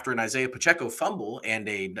 And after an Isaiah Pacheco fumble and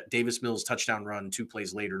a Davis Mills touchdown run 2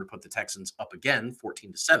 plays later to put the Texans up again,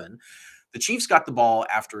 14-7, the Chiefs got the ball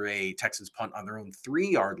after a Texans punt on their own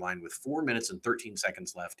 3-yard line with 4 minutes and 13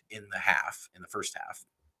 seconds left in the first half.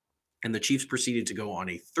 And the Chiefs proceeded to go on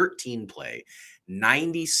a 13-play,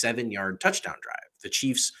 97-yard touchdown drive. The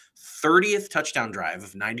Chiefs' 30th touchdown drive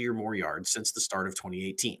of 90 or more yards since the start of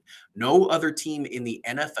 2018. No other team in the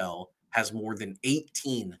NFL has more than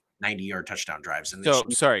 18 90-yard touchdown drives. And So,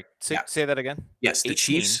 sorry, say that again. Yes, the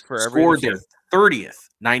Chiefs for scored their 30th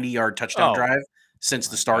 90-yard touchdown Oh, drive since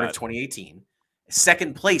the start God. of 2018.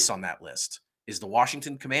 Second place on that list is the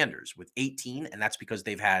Washington Commanders with 18, and that's because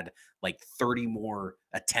they've had like 30 more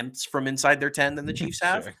attempts from inside their 10 than the Chiefs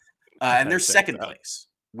have. Sure. And they're second place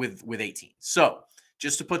with 18. So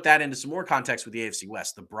just to put that into some more context with the AFC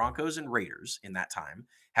West, the Broncos and Raiders in that time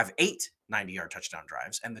have 8 90-yard touchdown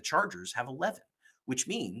drives, and the Chargers have 11. Which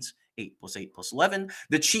means 8 + 8 + 11.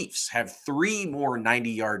 The Chiefs have 3 more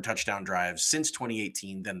 90-yard touchdown drives since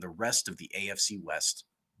 2018 than the rest of the AFC West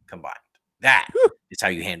combined. That is how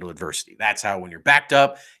you handle adversity. That's how, when you're backed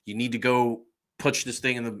up, you need to go punch this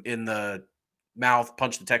thing in the mouth,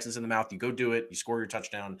 punch the Texans in the mouth. You go do it. You score your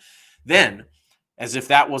touchdown. Then, as if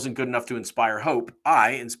that wasn't good enough to inspire hope,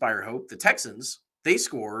 I inspire hope. The Texans, they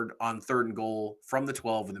scored on 3rd and goal from the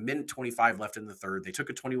 12 with 1:25 left in the third. They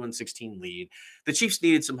took a 21-16 lead. The Chiefs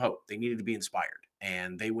needed some hope. They needed to be inspired.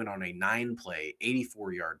 And they went on a 9-play,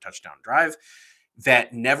 84-yard touchdown drive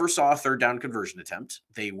that never saw a 3rd down conversion attempt.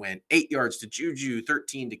 They went 8 yards to Juju,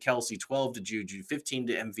 13 to Kelsey, 12 to Juju, 15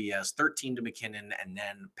 to MVS, 13 to McKinnon. And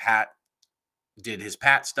then Pat did his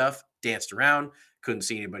Pat stuff, danced around, couldn't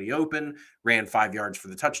see anybody open, ran 5 yards for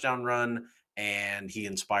the touchdown run. And he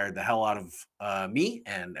inspired the hell out of me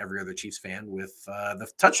and every other Chiefs fan with the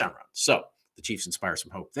touchdown run. So the Chiefs inspire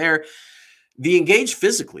some hope there. The engaged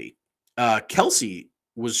physically, Kelsey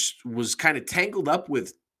was kind of tangled up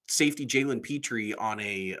with safety Jalen Petrie on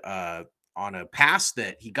a pass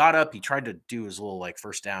that he got up. He tried to do his little like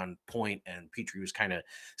first down point, and Petrie was kind of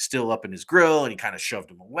still up in his grill, and he kind of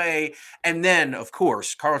shoved him away. And then, of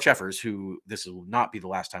course, Carl Cheffers, who this will not be the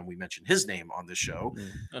last time we mention his name on this show,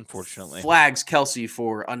 unfortunately, flags Kelsey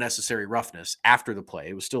for unnecessary roughness after the play.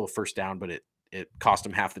 It was still a first down, but it cost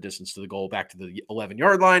him half the distance to the goal, back to the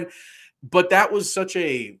 11-yard line. But that was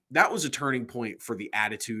a turning point for the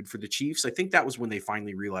attitude for the Chiefs. I think that was when they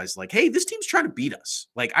finally realized, like, hey, this team's trying to beat us.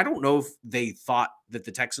 Like, I don't know if they thought that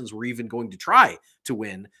the Texans were even going to try to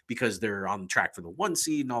win because they're on track for the 1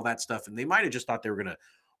 seed and all that stuff. And they might have just thought they were going to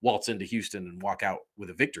waltz into Houston and walk out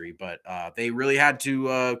with a victory. But they really had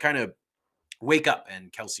to kind of wake up.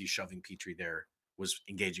 And Kelsey shoving Petrie there was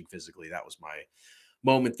engaging physically. That was my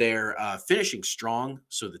moment there, finishing strong.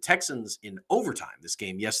 So the Texans in overtime, this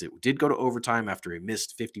game, yes, it did go to overtime after a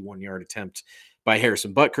missed 51-yard attempt by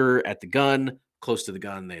Harrison Butker at the gun, close to the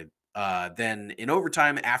gun. Then in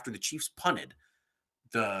overtime, after the Chiefs punted,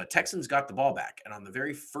 the Texans got the ball back. And on the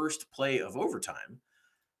very first play of overtime,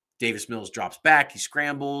 Davis Mills drops back. He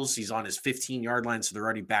scrambles. He's on his 15-yard line, so they're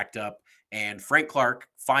already backed up. And Frank Clark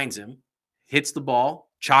finds him, hits the ball,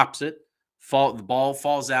 chops it, the ball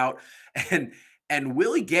falls out. And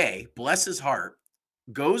Willie Gay, bless his heart,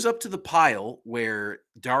 goes up to the pile where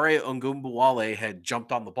Dare Ogunbowale had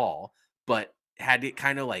jumped on the ball, but had it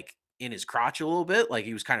kind of like in his crotch a little bit. Like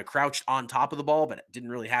he was kind of crouched on top of the ball, but didn't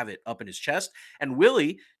really have it up in his chest. And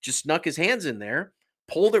Willie just snuck his hands in there,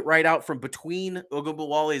 pulled it right out from between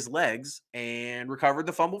Ogunbowale's legs, and recovered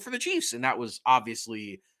the fumble for the Chiefs. And that was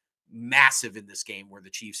obviously massive in this game where the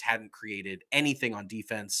Chiefs hadn't created anything on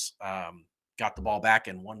defense. Got the ball back,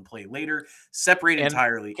 and 1 play later, separate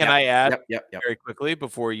entirely. Can I add very quickly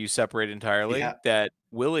before you separate entirely that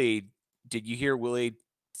Willie, did you hear Willie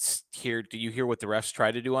here? Do you hear what the refs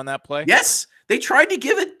tried to do on that play? Yes, they tried to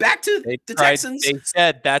give it back to the Texans. They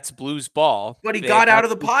said that's Blue's ball, but he got out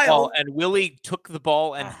of the pile, and Willie took the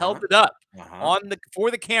ball and held it up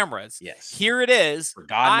for the cameras. Yes, here it is.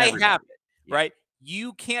 I have it. Right.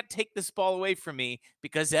 you can't take this ball away from me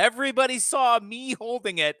because everybody saw me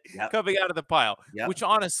holding it Yep. coming out of the pile, Yep. which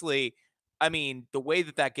honestly, I mean, the way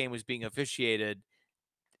that game was being officiated,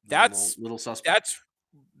 Little suspect. that's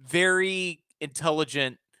very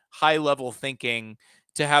intelligent, high level thinking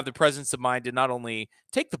to have the presence of mind to not only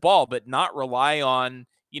take the ball, but not rely on,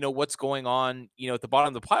 what's going on, at the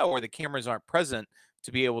bottom of the pile where the cameras aren't present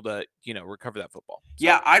to be able to, recover that football. So,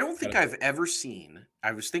 Yeah, I don't think I've ever seen,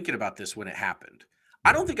 I was thinking about this when it happened.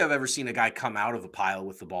 I don't think I've ever seen a guy come out of a pile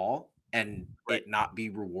with the ball and Right. it not be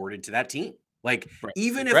rewarded to that team. Like, Right.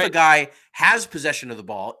 even if a Right. guy has possession of the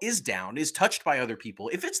ball, is down, is touched by other people,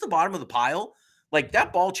 if it's the bottom of the pile, like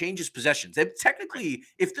that ball changes possessions. Technically,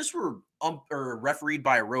 if this were or refereed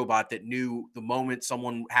by a robot that knew the moment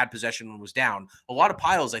someone had possession and was down, a lot of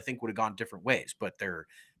piles I think would have gone different ways. But they're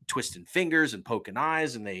twisting fingers and poking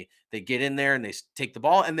eyes, and they get in there and they take the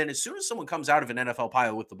ball, and then as soon as someone comes out of an NFL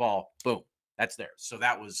pile with the ball, boom, that's theirs. So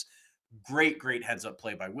that was great heads up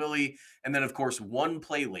play by Willie. And then of course, one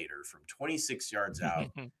play later from 26 yards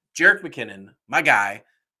out, Jerick McKinnon, my guy,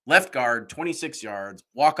 left guard, 26 yards,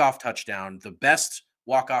 walk-off touchdown, the best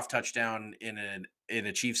walk-off touchdown in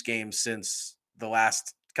a Chiefs game since the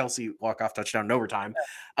last Kelsey walk-off touchdown in overtime.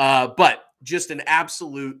 But just an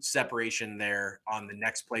absolute separation there on the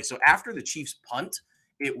next play. So after the Chiefs punt,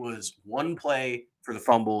 it was one play for the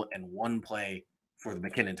fumble and one play for the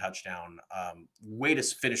McKinnon touchdown. Way to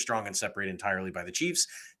finish strong and separate entirely by the Chiefs.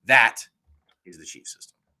 That is the Chiefs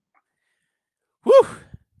system. Whew.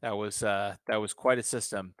 That was quite a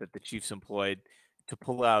system that the Chiefs employed to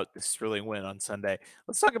pull out this thrilling win on Sunday.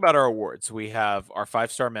 Let's talk about our awards. We have our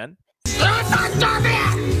 5-star men.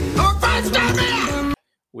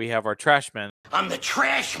 We have our trash men. I'm the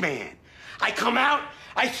trash man. I come out,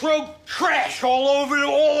 I throw trash all over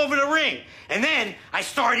the ring, and then I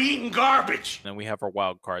start eating garbage. And we have our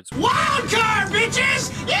wild cards. Wild card,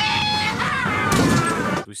 bitches!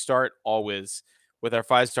 Yeah! We start always with our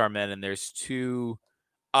 5-star men, and there's two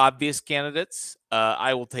obvious candidates.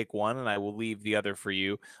 I will take one, and I will leave the other for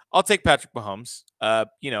you. I'll take Patrick Mahomes.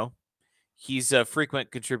 He's a frequent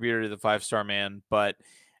contributor to the 5-star man, but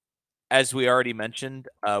as we already mentioned,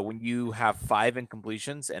 when you have 5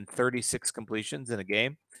 incompletions and 36 completions in a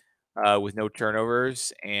game with no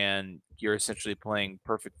turnovers, and you're essentially playing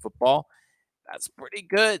perfect football, that's pretty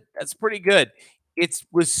good. That's pretty good. It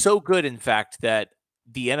was so good, in fact, that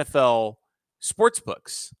the NFL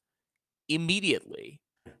sportsbooks immediately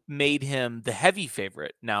made him the heavy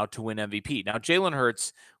favorite now to win MVP. Now, Jalen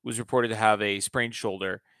Hurts was reported to have a sprained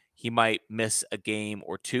shoulder. He might miss a game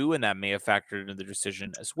or two, and that may have factored into the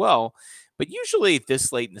decision as well. But usually,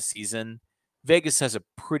 this late in the season, Vegas has a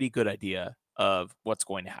pretty good idea of what's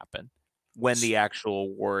going to happen when the actual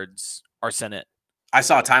awards are sent in. I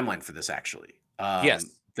saw a timeline for this actually. Yes.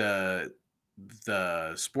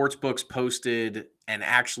 The sports books posted, and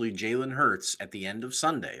actually Jalen Hurts at the end of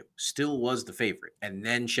Sunday still was the favorite. And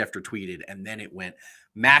then Schefter tweeted, and then it went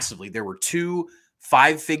massively. There were 2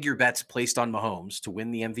 5-figure bets placed on Mahomes to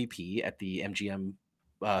win the MVP at the MGM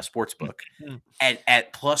sportsbook, and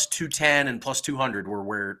at plus 210 and plus 200 were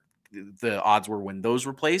where the odds were when those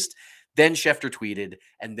were placed. Then Schefter tweeted,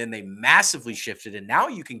 and then they massively shifted, and now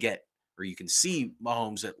you can get, or you can see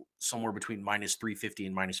Mahomes at somewhere between minus 350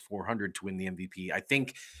 and minus 400 to win the MVP. I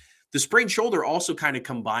think the sprained shoulder also kind of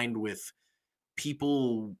combined with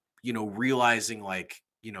people, realizing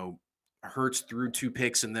Hurts threw 2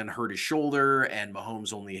 picks and then hurt his shoulder, and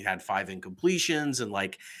Mahomes only had 5 incompletions. And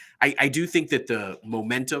I do think that the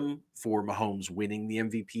momentum for Mahomes winning the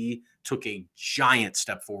MVP took a giant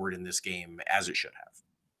step forward in this game, as it should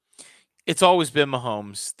have. It's always been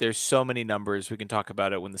Mahomes. There's so many numbers. We can talk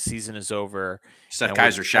about it when the season is over. Seth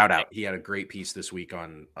Kaiser, shout out. He had a great piece this week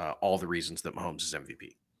on all the reasons that Mahomes is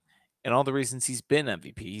MVP. And all the reasons he's been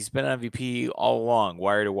MVP. He's been MVP all along,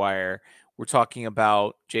 wire to wire. We're talking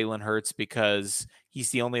about Jalen Hurts because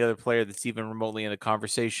he's the only other player that's even remotely in the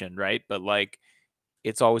conversation, right? But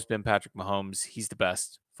it's always been Patrick Mahomes. He's the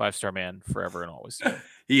best 5-star man forever and always.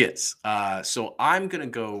 He is. So I'm going to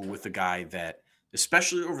go with a guy that,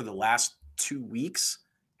 especially over the last 2 weeks,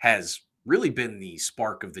 has really been the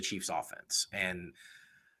spark of the Chiefs offense. And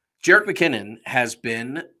Jerick McKinnon has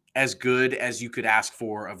been as good as you could ask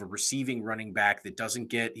for of a receiving running back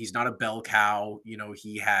that he's not a bell cow.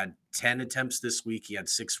 He had 10 attempts this week. He had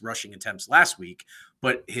 6 rushing attempts last week,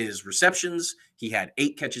 but his receptions, he had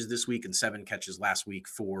 8 catches this week and 7 catches last week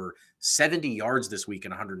for 70 yards this week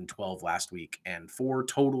and 112 last week, and 4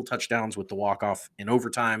 total touchdowns with the walk-off in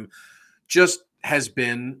overtime. Just has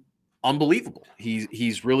been unbelievable.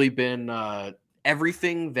 He's really been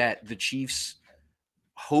everything that the Chiefs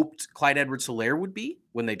hoped Clyde Edwards-Helaire would be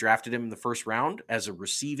when they drafted him in the first round as a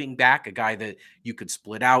receiving back, a guy that you could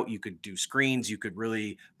split out, you could do screens, you could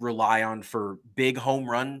really rely on for big home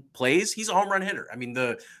run plays. He's a home run hitter. I mean,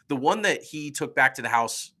 the one that he took back to the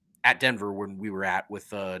house at Denver when we were at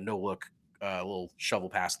with no look, little shovel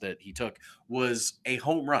pass that he took was a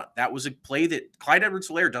home run. That was a play that Clyde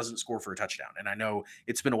Edwards-Helaire doesn't score for a touchdown. And I know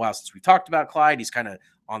it's been a while since we talked about Clyde. He's kind of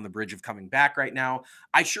on the bridge of coming back right now.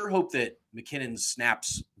 I sure hope that McKinnon's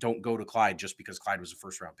snaps don't go to Clyde just because Clyde was a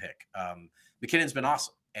first-round pick. McKinnon's been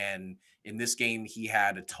awesome. And in this game, he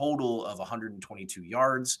had a total of 122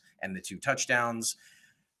 yards and the 2 touchdowns.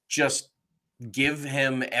 Just give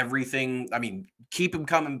him everything. I mean, keep him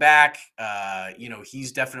coming back.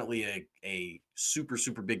 He's definitely a super,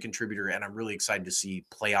 super big contributor. And I'm really excited to see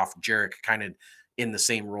playoff Jarek kind of in the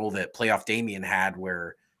same role that playoff Damian had,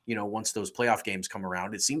 where, once those playoff games come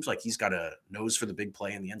around, it seems like he's got a nose for the big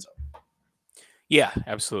play in the end zone. Yeah,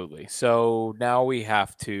 absolutely. So now we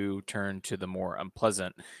have to turn to the more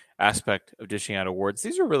unpleasant aspect of dishing out awards.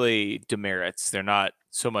 These are really demerits. They're not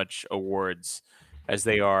so much awards as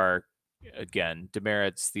they are, again,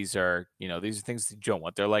 demerits. These are things that you don't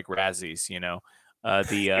want. They're like Razzies,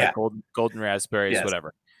 Yeah. golden raspberries, Yes.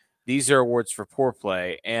 whatever. These are awards for poor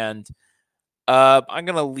play. And I'm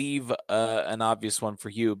going to leave an obvious one for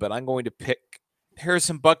you, but I'm going to pick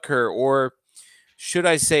Harrison Butker, or should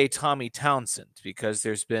I say Tommy Townsend, because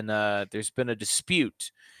there's been a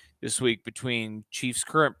dispute this week between Chiefs'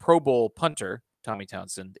 current Pro Bowl punter Tommy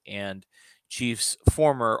Townsend and Chiefs'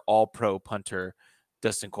 former All-Pro punter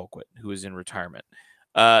Dustin Colquitt, who is in retirement.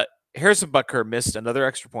 Harrison Butker missed another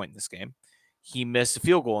extra point in this game. He missed a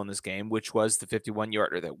field goal in this game, which was the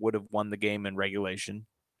 51-yarder that would have won the game in regulation.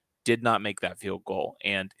 Did not make that field goal,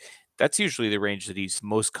 and that's usually the range that he's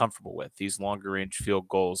most comfortable with, these longer range field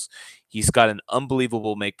goals. He's got an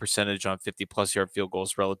unbelievable make percentage on 50-plus yard field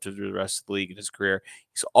goals relative to the rest of the league in his career.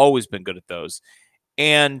 He's always been good at those.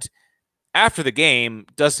 And after the game,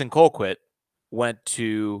 Dustin Colquitt went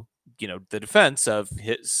to, the defense of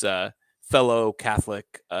his fellow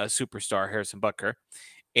Catholic superstar, Harrison Butker,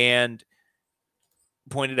 and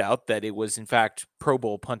pointed out that it was, in fact, Pro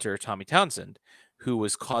Bowl punter Tommy Townsend who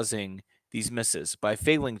was causing these misses by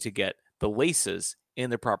failing to get the laces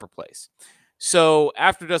in their proper place. So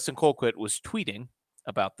after Dustin Colquitt was tweeting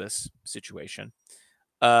about this situation,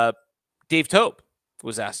 Dave Toub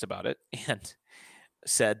was asked about it and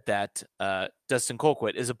said that Dustin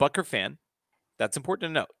Colquitt is a Butker fan. That's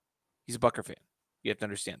important to note. He's a Butker fan. You have to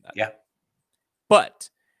understand that. Yeah.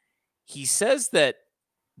 But he says that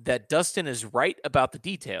Dustin is right about the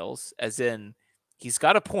details, as in he's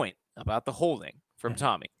got a point about the holding from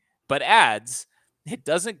Tommy, but adds, it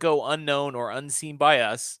doesn't go unknown or unseen by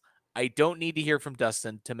us. I don't need to hear from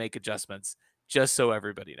Dustin to make adjustments, just so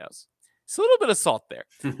everybody knows. It's a little bit of salt there.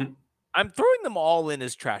 I'm throwing them all in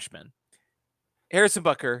as trash men. Harrison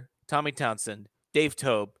Butker, Tommy Townsend, Dave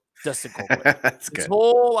Toub, Dustin Colquitt. That's good. This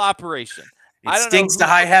whole operation. It stinks to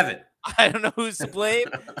high heaven. I don't know who's to blame,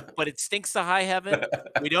 but it stinks to high heaven.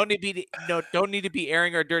 We don't need to be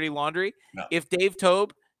airing our dirty laundry. No. If Dave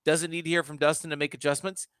Toub doesn't need to hear from Dustin to make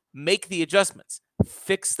adjustments, make the adjustments.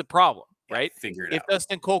 Fix the problem, right? Figure it If out.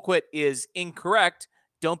 Dustin Colquitt is incorrect,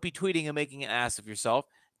 don't be tweeting and making an ass of yourself.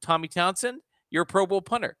 Tommy Townsend, you're a Pro Bowl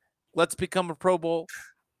punter. Let's become a Pro Bowl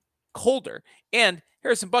holder. And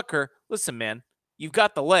Harrison Butker, listen, man, you've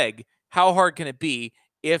got the leg. How hard can it be?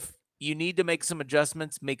 If you need to make some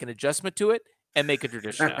adjustments, make an adjustment to it and make a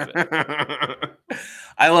tradition out of it.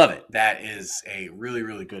 I love it. That is a really,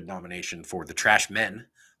 really good nomination for the trash men.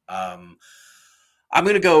 I'm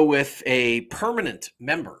going to go with a permanent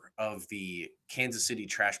member of the Kansas City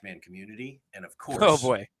trash man community. And of course, Oh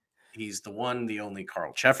boy, he's the one, the only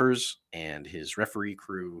Carl Cheffers and his referee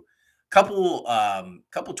crew. Couple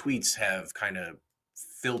tweets have kind of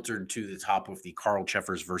filtered to the top of the Carl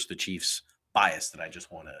Cheffers versus the Chiefs bias that I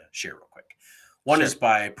just want to share real quick. One is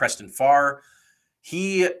by Preston Farr.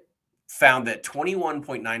 He found that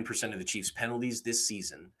 21.9% of the Chiefs' penalties this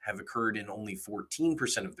season have occurred in only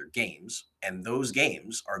 14% of their games, and those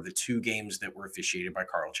games are the 2 games that were officiated by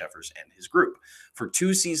Carl Cheffers and his group. For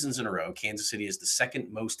 2 seasons in a row, Kansas City is the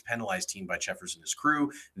second most penalized team by Cheffers and his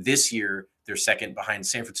crew. This year, they're second behind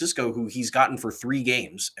San Francisco, who he's gotten for 3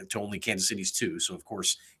 games to only Kansas City's 2. So, of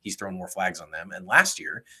course, he's thrown more flags on them. And last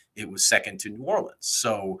year, it was second to New Orleans.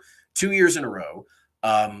 So 2 years in a row.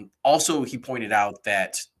 Also, he pointed out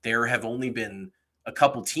that there have only been a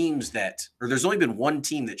couple teams there's only been one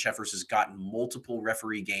team that Cheffers has gotten multiple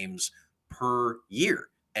referee games per year,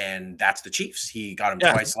 and that's the Chiefs. He got him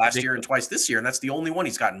twice last year and twice this year, and that's the only one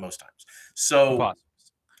he's gotten most times. So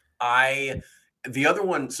I The other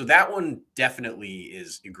one, so that one definitely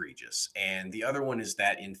is egregious. And the other one is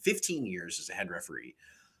that in 15 years as a head referee,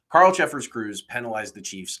 Carl Jeffers Cruz penalized the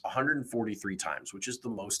Chiefs 143 times, which is the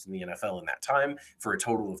most in the NFL in that time, for a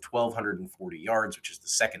total of 1,240 yards, which is the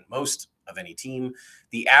second most of any team.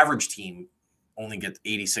 The average team only gets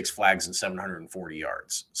 86 flags and 740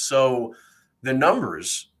 yards. So the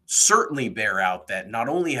numbers certainly bear out that not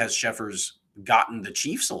only has Jeffers gotten the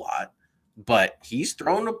Chiefs a lot, but he's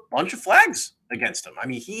thrown a bunch of flags against them. I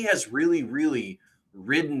mean, he has really, really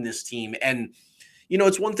ridden this team. And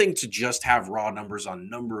it's one thing to just have raw numbers on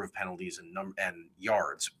number of penalties and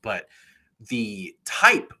yards, but the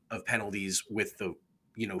type of penalties with the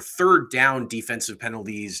third down defensive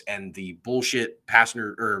penalties and the bullshit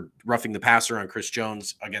passer or roughing the passer on Chris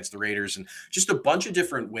Jones against the Raiders, and just a bunch of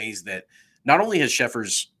different ways that not only has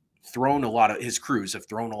Jeffers thrown his crews have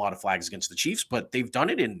thrown a lot of flags against the Chiefs, but they've done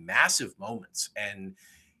it in massive moments. And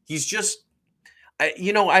he's just,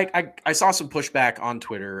 I saw some pushback on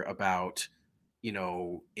Twitter about,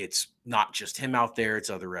 it's not just him out there, it's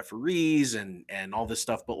other referees and all this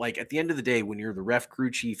stuff. But like at the end of the day, when you're the ref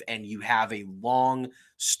crew chief and you have a long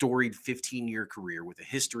storied 15-year career with a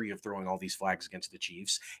history of throwing all these flags against the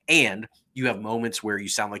Chiefs, and you have moments where you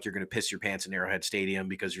sound like you're going to piss your pants in Arrowhead Stadium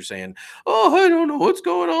because you're saying, oh, I don't know what's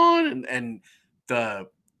going on. And the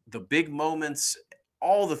big moments,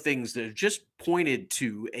 all the things that have just pointed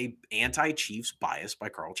to a anti-Chiefs bias by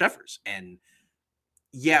Carl Jeffers. And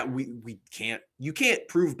yeah, you can't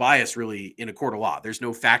prove bias really in a court of law. There's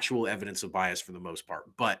no factual evidence of bias for the most part.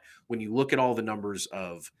 But when you look at all the numbers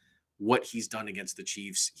of what he's done against the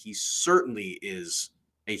Chiefs, he certainly is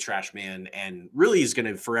a trash man and really is going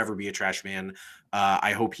to forever be a trash man.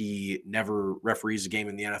 I hope he never referees a game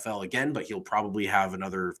in the NFL again, but he'll probably have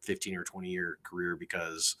another 15 or 20 year career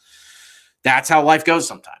because that's how life goes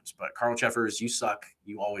sometimes. But Carl Jeffers, you suck.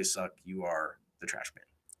 You always suck. You are the trash man.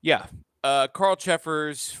 Yeah. Carl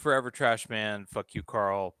Jeffers, forever trash man. Fuck you,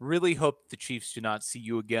 Carl. Really hope the Chiefs do not see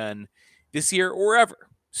you again this year or ever.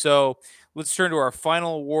 So let's turn to our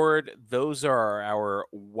final award. Those are our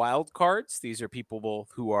wild cards. These are people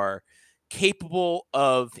who are capable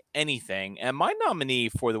of anything. And my nominee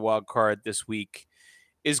for the wild card this week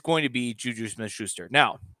is going to be Juju Smith-Schuster.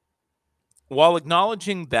 Now, while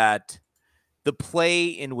acknowledging that the play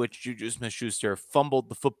in which Juju Smith-Schuster fumbled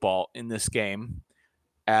the football in this game,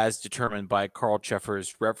 as determined by Carl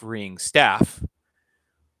Jeffers' refereeing staff,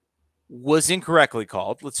 was incorrectly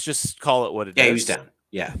called. Let's just call it what it is. Yeah, he was down.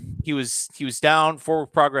 Yeah. He was down.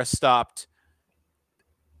 Forward progress stopped.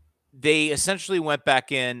 They essentially went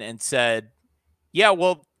back in and said, yeah,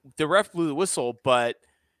 well, the ref blew the whistle, but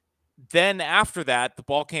then after that, the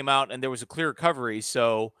ball came out and there was a clear recovery.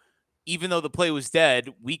 So even though the play was dead,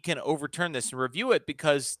 we can overturn this and review it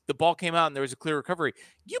because the ball came out and there was a clear recovery.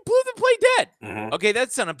 You blew the play dead. Mm-hmm. Okay,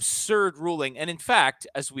 that's an absurd ruling. And in fact,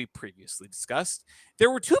 as we previously discussed, there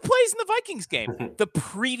were two plays in the Vikings game the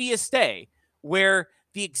previous day where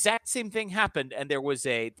the exact same thing happened, and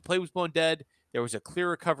the play was blown dead, there was a clear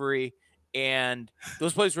recovery, and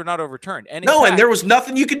those plays were not overturned. And and there was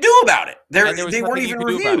nothing you could do about it. They weren't even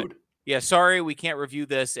reviewed. Yeah, sorry, we can't review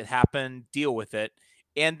this. It happened. Deal with it.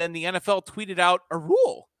 And then the NFL tweeted out a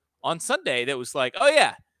rule on Sunday that was like, oh,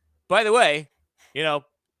 yeah, by the way,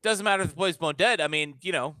 doesn't matter if the play's blown dead. I mean,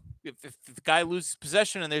 if the guy loses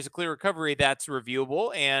possession and there's a clear recovery, that's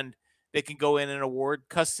reviewable, and they can go in and award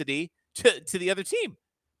custody to the other team,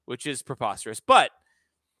 which is preposterous. But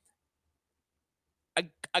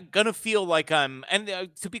I'm going to feel like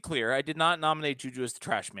to be clear, I did not nominate Juju as the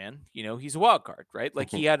trash man. He's a wild card, right? Like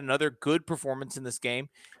he had another good performance in this game.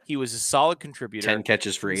 He was a solid contributor. 10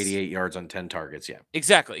 catches for 88 yards on 10 targets. Yeah,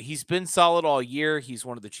 exactly. He's been solid all year. He's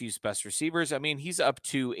one of the Chiefs' best receivers. I mean, he's up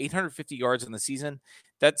to 850 yards in the season.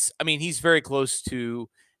 He's very close to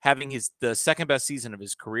having the second best season of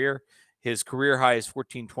his career. His career high is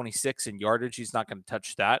 1426 in yardage. He's not going to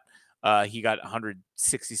touch that. He got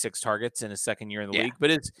 166 targets in his second year in the league,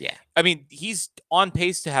 but he's on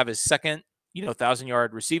pace to have his second,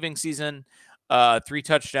 1,000-yard receiving season, 3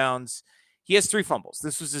 touchdowns. He has 3 fumbles.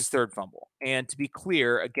 This was his 3rd fumble. And to be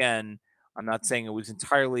clear, again, I'm not saying it was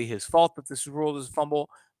entirely his fault that this was ruled as a fumble,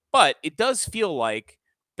 but it does feel like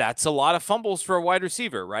that's a lot of fumbles for a wide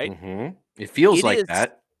receiver, right? Mm-hmm. It feels like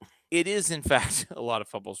that. It is, in fact, a lot of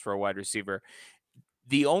fumbles for a wide receiver.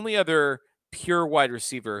 The only other pure wide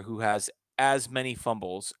receiver who has as many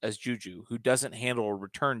fumbles as Juju, who doesn't handle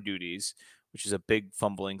return duties, which is a big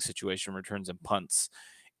fumbling situation, returns and punts,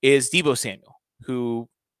 is Deebo Samuel, who,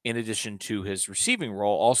 in addition to his receiving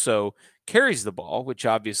role, also carries the ball, which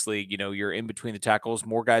obviously, you're in between the tackles.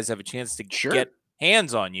 More guys have a chance to get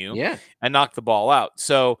hands on you and knock the ball out.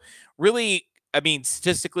 So really, I mean,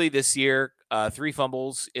 statistically this year, 3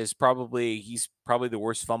 fumbles he's probably the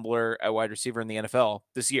worst fumbler at wide receiver in the NFL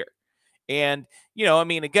this year. And, I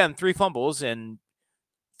mean, again, 3 fumbles in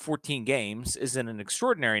 14 games isn't an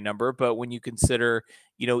extraordinary number, but when you consider,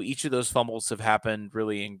 each of those fumbles have happened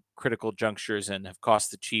really in critical junctures and have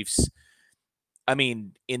cost the Chiefs, I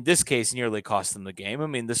mean, in this case, nearly cost them the game. I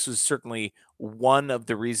mean, this was certainly one of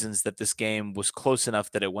the reasons that this game was close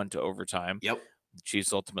enough that it went to overtime. Yep. The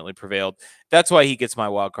Chiefs ultimately prevailed. That's why he gets my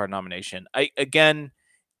wild card nomination.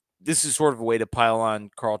 This is sort of a way to pile on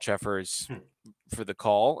Carl Cheffers for the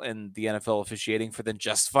call and the NFL officiating for then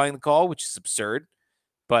justifying the call, which is absurd.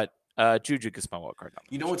 But Juju gets my wild card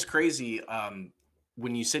nomination. You know what's crazy?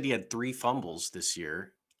 When you said he had 3 fumbles this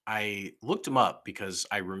year, I looked him up because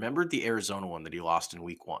I remembered the Arizona one that he lost in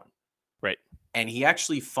week 1. Right. And he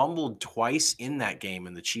actually fumbled twice in that game,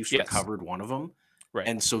 and the Chiefs recovered one of them. Right.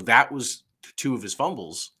 And so that was 2 of his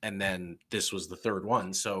fumbles, and then this was the 3rd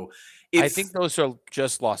one. So I think those are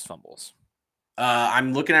just lost fumbles.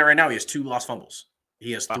 I'm looking at it right now. He has 2 lost fumbles.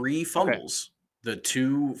 He has 3 fumbles. Okay. The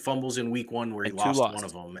 2 fumbles in week 1 where he lost one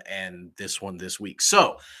of them, and this one this week.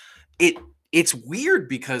 So it's weird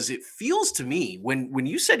because it feels to me when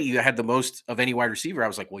you said he had the most of any wide receiver, I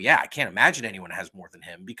was like, well, yeah, I can't imagine anyone has more than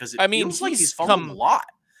him because feels like he's fumbled a lot.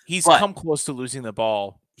 He's come close to losing the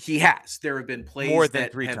ball. He has. There have been plays more than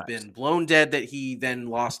that 3 have times. been blown dead that he then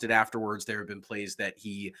lost it afterwards. There have been plays that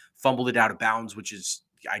he fumbled it out of bounds, which is,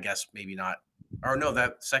 I guess, maybe not. Or no,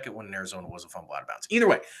 that second one in Arizona was a fumble out of bounds. Either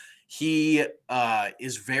way, he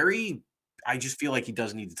is very. I just feel like he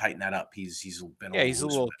does need to tighten that up. He's been he's a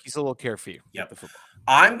little carefree. Yep. With the football.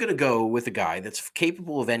 I'm gonna go with a guy that's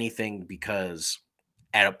capable of anything because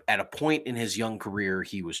at a point in his young career,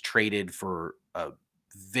 he was traded for a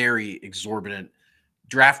very exorbitant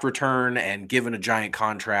draft return and given a giant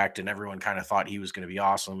contract, and everyone kind of thought he was going to be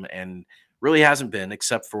awesome, and really hasn't been,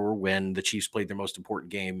 except for when the Chiefs played their most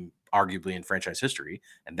important game, arguably in franchise history,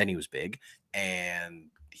 and then he was big, and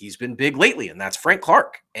he's been big lately, and that's Frank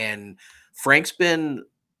Clark. And Frank's been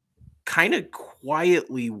kind of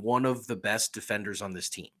quietly one of the best defenders on this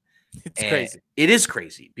team. It's crazy. It is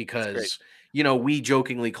crazy because, we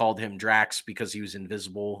jokingly called him Drax because he was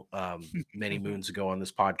invisible many moons ago on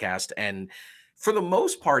this podcast. And for the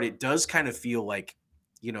most part, it does kind of feel like,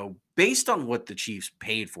 based on what the Chiefs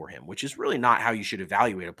paid for him, which is really not how you should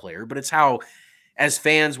evaluate a player, but it's how, as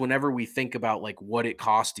fans, whenever we think about like what it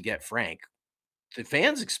costs to get Frank, the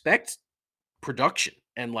fans expect production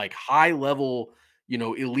and like high level,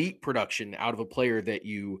 elite production out of a player that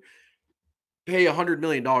you pay $100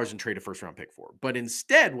 million and trade a first round pick for. But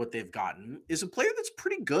instead, what they've gotten is a player that's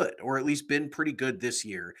pretty good, or at least been pretty good this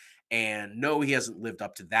year. And no, he hasn't lived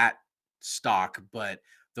up to that stock, but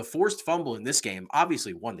the forced fumble in this game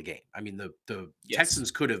obviously won the game. I mean, the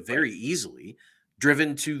Texans could have very easily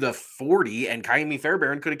driven to the 40, and Kaimi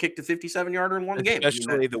Fairbairn could have kicked a 57-yarder and won the game.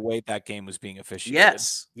 Especially the way that game was being officiated.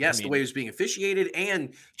 Yes, the way it was being officiated,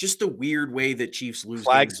 and just the weird way that Chiefs lose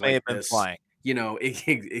flags games may like have been this. flying.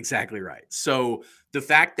 Exactly right. So the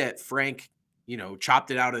fact that Frank,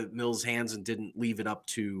 chopped it out of Mills' hands and didn't leave it up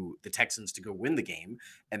to the Texans to go win the game,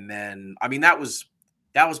 and then that was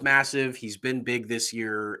massive. He's been big this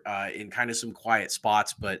year in kind of some quiet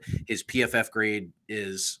spots, but his PFF grade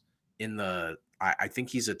is in the. I think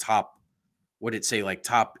he's a top. What did it say? Like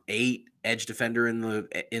top 8 edge defender in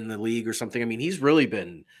the league or something. I mean, he's really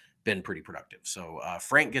been pretty productive. So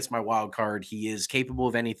Frank gets my wild card. He is capable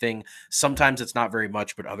of anything. Sometimes it's not very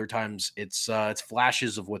much, but other times it's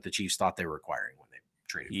flashes of what the Chiefs thought they were acquiring when they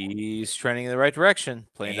traded. He's trending in the right direction,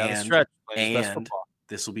 playing down the stretch, playing his best football.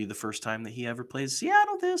 This will be the first time that he ever plays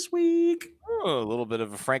Seattle this week. Oh, a little bit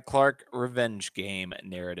of a Frank Clark revenge game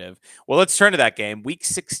narrative. Well, let's turn to that game. Week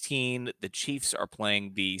 16, the Chiefs are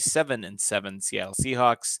playing the 7-7 Seattle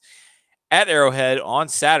Seahawks at Arrowhead on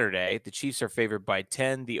Saturday. The Chiefs are favored by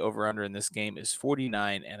 10. The over-under in this game is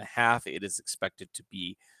 49.5. It is expected to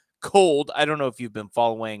be cold. I don't know if you've been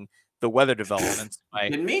following the weather developments.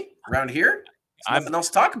 Kidding me? Around here? There's nothing else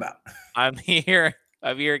to talk about. I'm here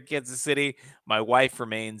in Kansas City. My wife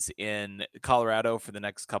remains in Colorado for the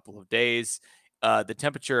next couple of days. The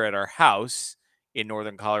temperature at our house in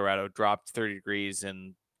northern Colorado dropped 30 degrees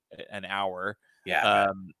in an hour. Yeah.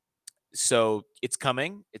 So it's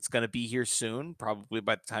coming. It's going to be here soon. Probably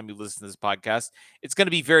by the time you listen to this podcast, it's going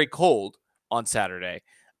to be very cold on Saturday.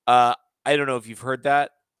 I don't know if you've heard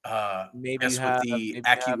that. Maybe guess what the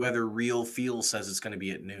AccuWeather Real Feel says it's going to be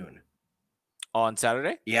at noon on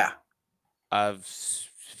Saturday. Yeah. Of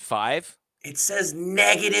 5. It says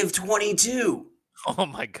 -22. Oh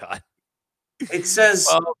my God. It says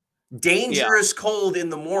dangerous cold in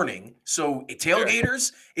the morning. So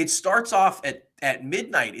tailgaters, it starts off at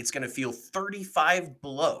midnight. It's going to feel 35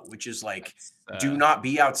 below, which is like do not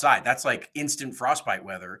be outside. That's like instant frostbite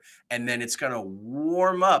weather. And then it's going to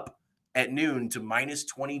warm up at noon to minus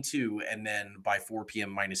 22, and then by 4 p.m.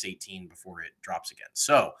 minus 18 before it drops again.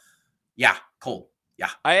 So yeah, cold. Yeah.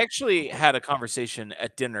 I actually had a conversation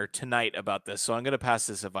at dinner tonight about this, so I'm going to pass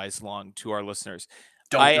this advice along to our listeners.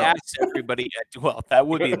 Don't I go. asked everybody well, that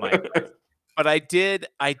would be my advice. But I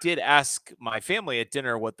did ask my family at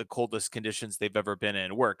dinner what the coldest conditions they've ever been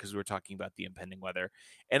in were, because we were talking about the impending weather.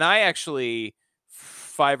 And I actually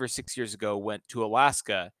 5 or 6 years ago went to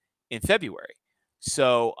Alaska in February.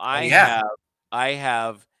 So I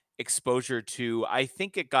have exposure to, I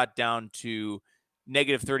think it got down to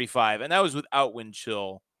negative 35, and that was without wind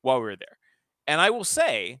chill while we were there. And I will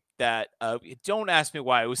say that don't ask me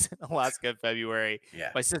why I was in Alaska in February.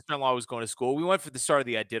 Yeah. My sister-in-law was going to school. We went for the start of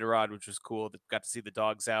the Iditarod, which was cool. Got to see the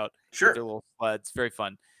dogs out with Sure. their little sleds. Very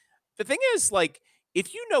fun. The thing is, like,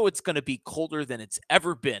 if you know it's going to be colder than it's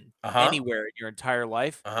ever been anywhere in your entire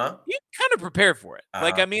life, you kind of prepare for it.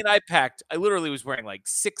 Like, I mean, I literally was wearing like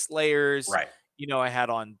 6 layers. Right. You know, I had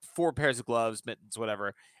on 4 pairs of gloves, mittens,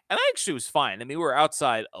 whatever. And I actually was fine. I mean, we were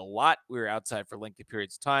outside a lot. We were outside for lengthy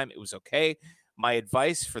periods of time. It was okay. My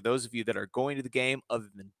advice for those of you that are going to the game, other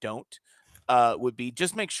than don't, would be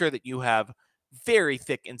just make sure that you have very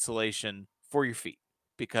thick insulation for your feet.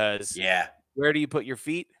 Because where do you put your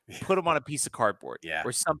feet? Put them on a piece of cardboard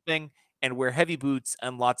or something, and wear heavy boots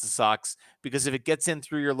and lots of socks. Because if it gets in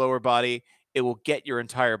through your lower body, it will get your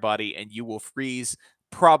entire body, and you will freeze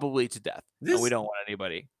probably to death. And we don't want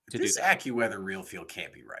anybody to do that. This AccuWeather real feel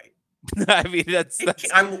can't be right. I mean,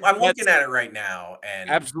 I'm looking at it right now, and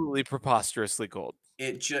absolutely preposterously cold.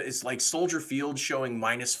 It's like Soldier Field showing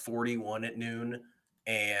minus 41 at noon,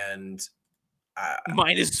 and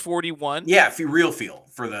minus 41. Yeah, for real feel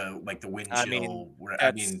for the wind chill.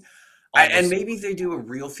 And maybe they do a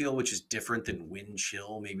real feel, which is different than wind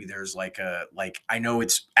chill. Maybe there's I know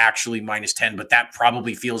it's actually minus 10, but that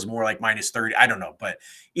probably feels more like minus 30. I don't know, but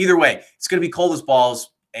either way, it's going to be cold as balls.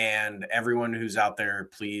 And everyone who's out there,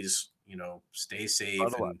 please, stay safe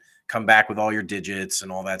and come back with all your digits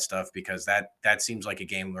and all that stuff, because that seems like a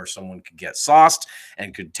game where someone could get sauced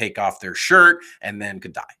and could take off their shirt and then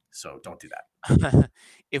could die. So don't do that.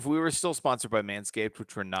 If we were still sponsored by Manscaped,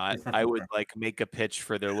 which we're not, I would make a pitch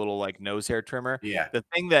for their little nose hair trimmer. Yeah.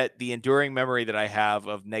 The enduring memory that I have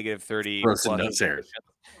of negative 30 frozen nose hairs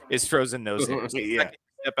is frozen nose hairs. Yeah.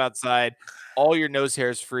 Step outside, all your nose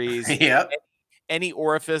hairs freeze. Yep. Any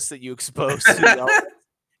orifice that you expose to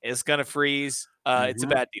is gonna freeze. It's a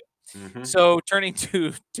bad deal. So turning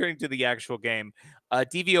to the actual game,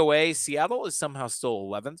 DVOA, Seattle is somehow still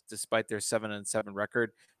 11th despite their 7-7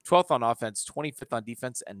 record, 12th on offense, 25th on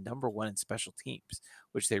defense, and number 1 in special teams,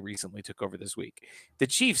 which they recently took over this week. The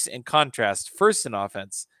Chiefs, in contrast, first in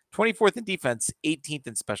offense, 24th in defense, 18th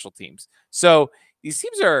in special teams. So these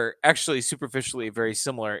teams are actually superficially very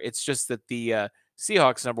similar. It's just that the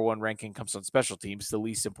Seahawks' number 1 ranking comes on special teams, the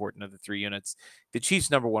least important of the 3 units. The Chiefs'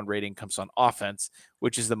 number 1 rating comes on offense,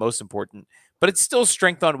 which is the most important. But it's still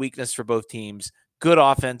strength on weakness for both teams. Good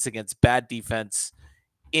offense against bad defense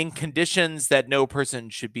in conditions that no person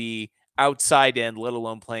should be outside in, let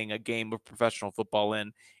alone playing a game of professional football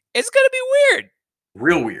in. It's going to be weird.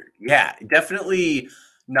 Real weird. Yeah, definitely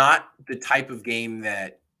not the type of game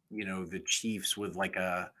that, the Chiefs with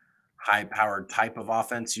a high-powered type of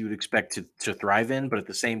offense you would expect to thrive in, but at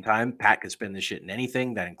the same time, Pat can spin the shit in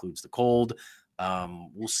anything. That includes the cold.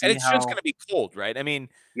 We'll see. And it's just going to be cold, right? I mean,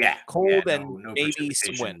 cold and maybe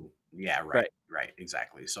some wind. Yeah, right,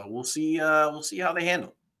 exactly. So we'll see how they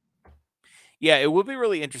handle. Yeah, it will be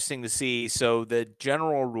really interesting to see. So the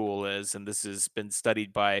general rule is, and this has been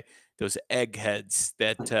studied by those eggheads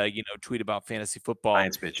that tweet about fantasy football,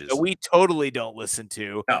 science bitches, that we totally don't listen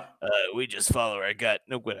to. No. We just follow our gut.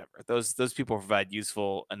 No, whatever. Those people provide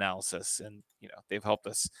useful analysis, and they've helped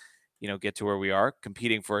us get to where we are,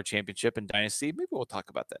 competing for a championship in Dynasty. Maybe we'll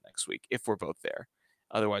talk about that next week if we're both there.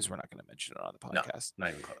 Otherwise, we're not going to mention it on the podcast. No, not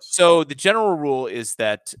even close. So the general rule is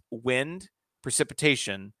that wind,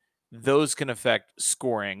 precipitation, those can affect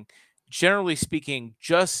scoring. Generally speaking,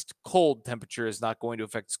 just cold temperature is not going to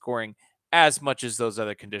affect scoring as much as those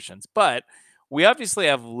other conditions. But we obviously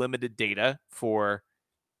have limited data for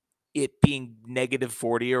it being negative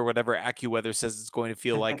 40 or whatever AccuWeather says it's going to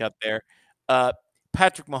feel like out there.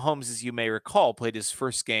 Patrick Mahomes, as you may recall, played his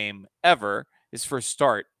first game ever, his first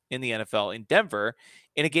start in the NFL in Denver,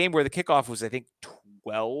 in a game where the kickoff was, I think,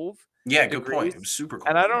 12. Yeah, good point. It was super cold.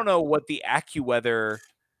 And I don't know what the AccuWeather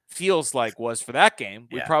feels like was for that game.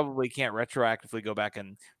 We Yeah. probably can't retroactively go back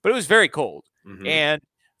but it was very cold. Mhm. And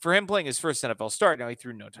for him playing his first NFL start, now he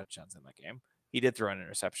threw no touchdowns in that game. He did throw an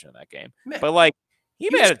interception in that game, Man, but like he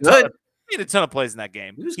was made good. he made a ton of plays in that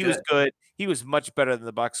game. He was good. He was much better than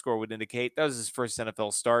the box score would indicate. That was his first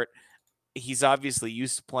NFL start. He's obviously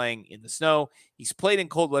used to playing in the snow. He's played in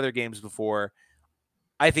cold weather games before.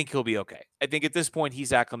 I think he'll be okay. I think at this point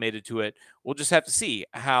he's acclimated to it. We'll just have to see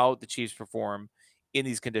how the Chiefs perform in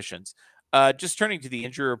these conditions. Just turning to the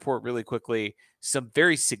injury report really quickly, some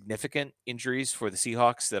very significant injuries for the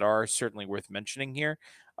Seahawks that are certainly worth mentioning here.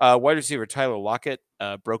 Wide receiver Tyler Lockett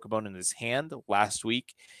broke a bone in his hand last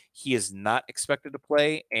week. He is not expected to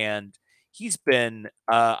play, and he's been.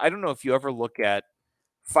 I don't know if you ever look at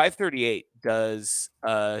 538 does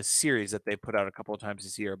a series that they put out a couple of times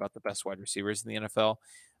this year about the best wide receivers in the NFL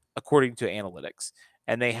according to analytics.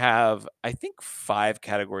 And they have, I think, 5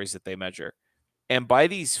 categories that they measure. And by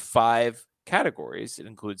these 5 categories, it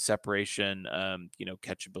includes separation,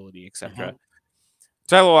 catchability, etc.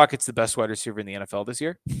 Tyler Lockett's the best wide receiver in the NFL this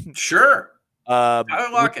year. Sure.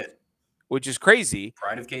 Tyler Lockett, which is crazy.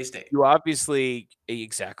 pride of K-State. You obviously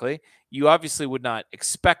would not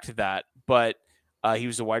expect that, but he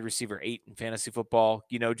was a wide receiver 8 in fantasy football.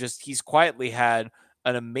 He's quietly had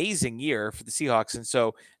an amazing year for the Seahawks. And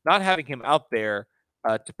so not having him out there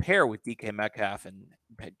to pair with DK Metcalf and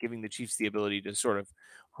giving the Chiefs the ability to sort of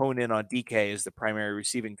hone in on DK as the primary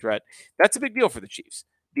receiving threat, that's a big deal for the Chiefs.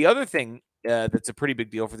 The other thing that's a pretty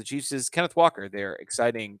big deal for the Chiefs is Kenneth Walker, their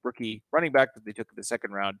exciting rookie running back that they took in the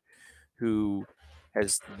second round, who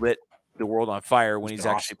has lit the world on fire when he's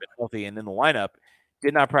actually been healthy and in the lineup.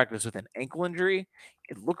 Did not practice with an ankle injury.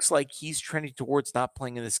 It looks like he's trending towards not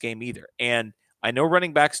playing in this game either. And I know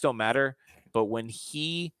running backs don't matter, but when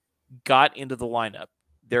he got into the lineup,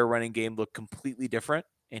 their running game looked completely different,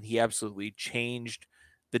 and he absolutely changed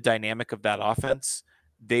the dynamic of that offense.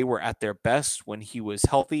 They were at their best when he was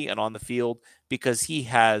healthy and on the field because he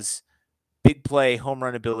has big play, home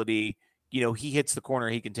run ability. He hits the corner,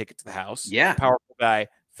 he can take it to the house. Yeah. Powerful guy,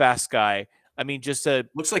 fast guy. I mean,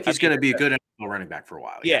 looks like he's going to be a good NFL running back for a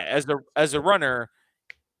while. Yeah, as a runner,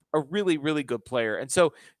 a really, really good player. And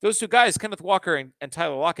so those 2 guys, Kenneth Walker and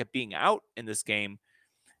Tyler Lockett, being out in this game,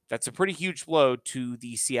 that's a pretty huge blow to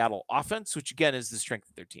the Seattle offense, which again is the strength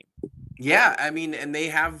of their team. Yeah, I mean, and they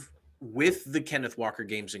have, with the Kenneth Walker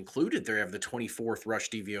games included, they have the 24th rush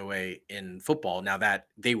DVOA in football. Now that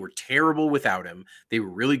they were terrible without him, they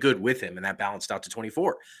were really good with him, and that balanced out to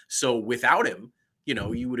 24. So without him,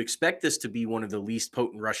 you would expect this to be one of the least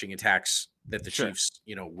potent rushing attacks that the Chiefs,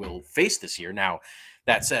 will face this year. Now,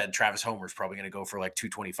 that said, Travis Homer's probably going to go for like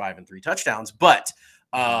 225 and 3 touchdowns, but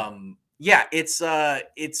yeah, it's a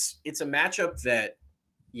matchup that,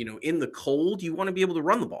 in the cold, you want to be able to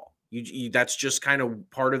run the ball. That's just kind of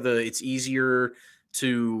part of it's easier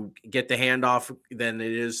to get the handoff than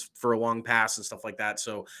it is for a long pass and stuff like that.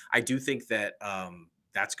 So I do think that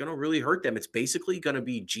that's going to really hurt them. It's basically going to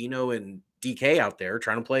be Geno and DK out there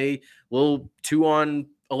trying to play a little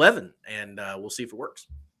 2-on-11, and we'll see if it works.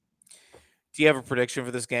 Do you have a prediction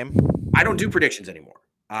for this game? I don't do predictions anymore.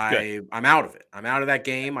 I'm out of it. I'm out of that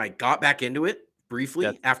game. I got back into it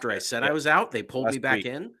briefly after I said I was out. They pulled me back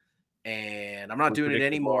in, and I'm not doing it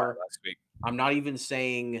anymore. I'm not even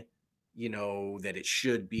saying, that it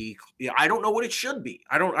should be. I don't know what it should be.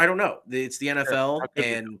 I don't know. It's the NFL,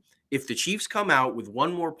 and if the Chiefs come out with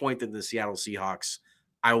 1 more point than the Seattle Seahawks,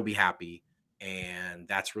 I will be happy, and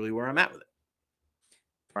that's really where I'm at with it.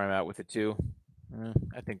 I'm out with it too.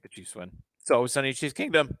 I think the Chiefs win. So, Sunny Chiefs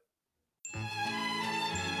Kingdom.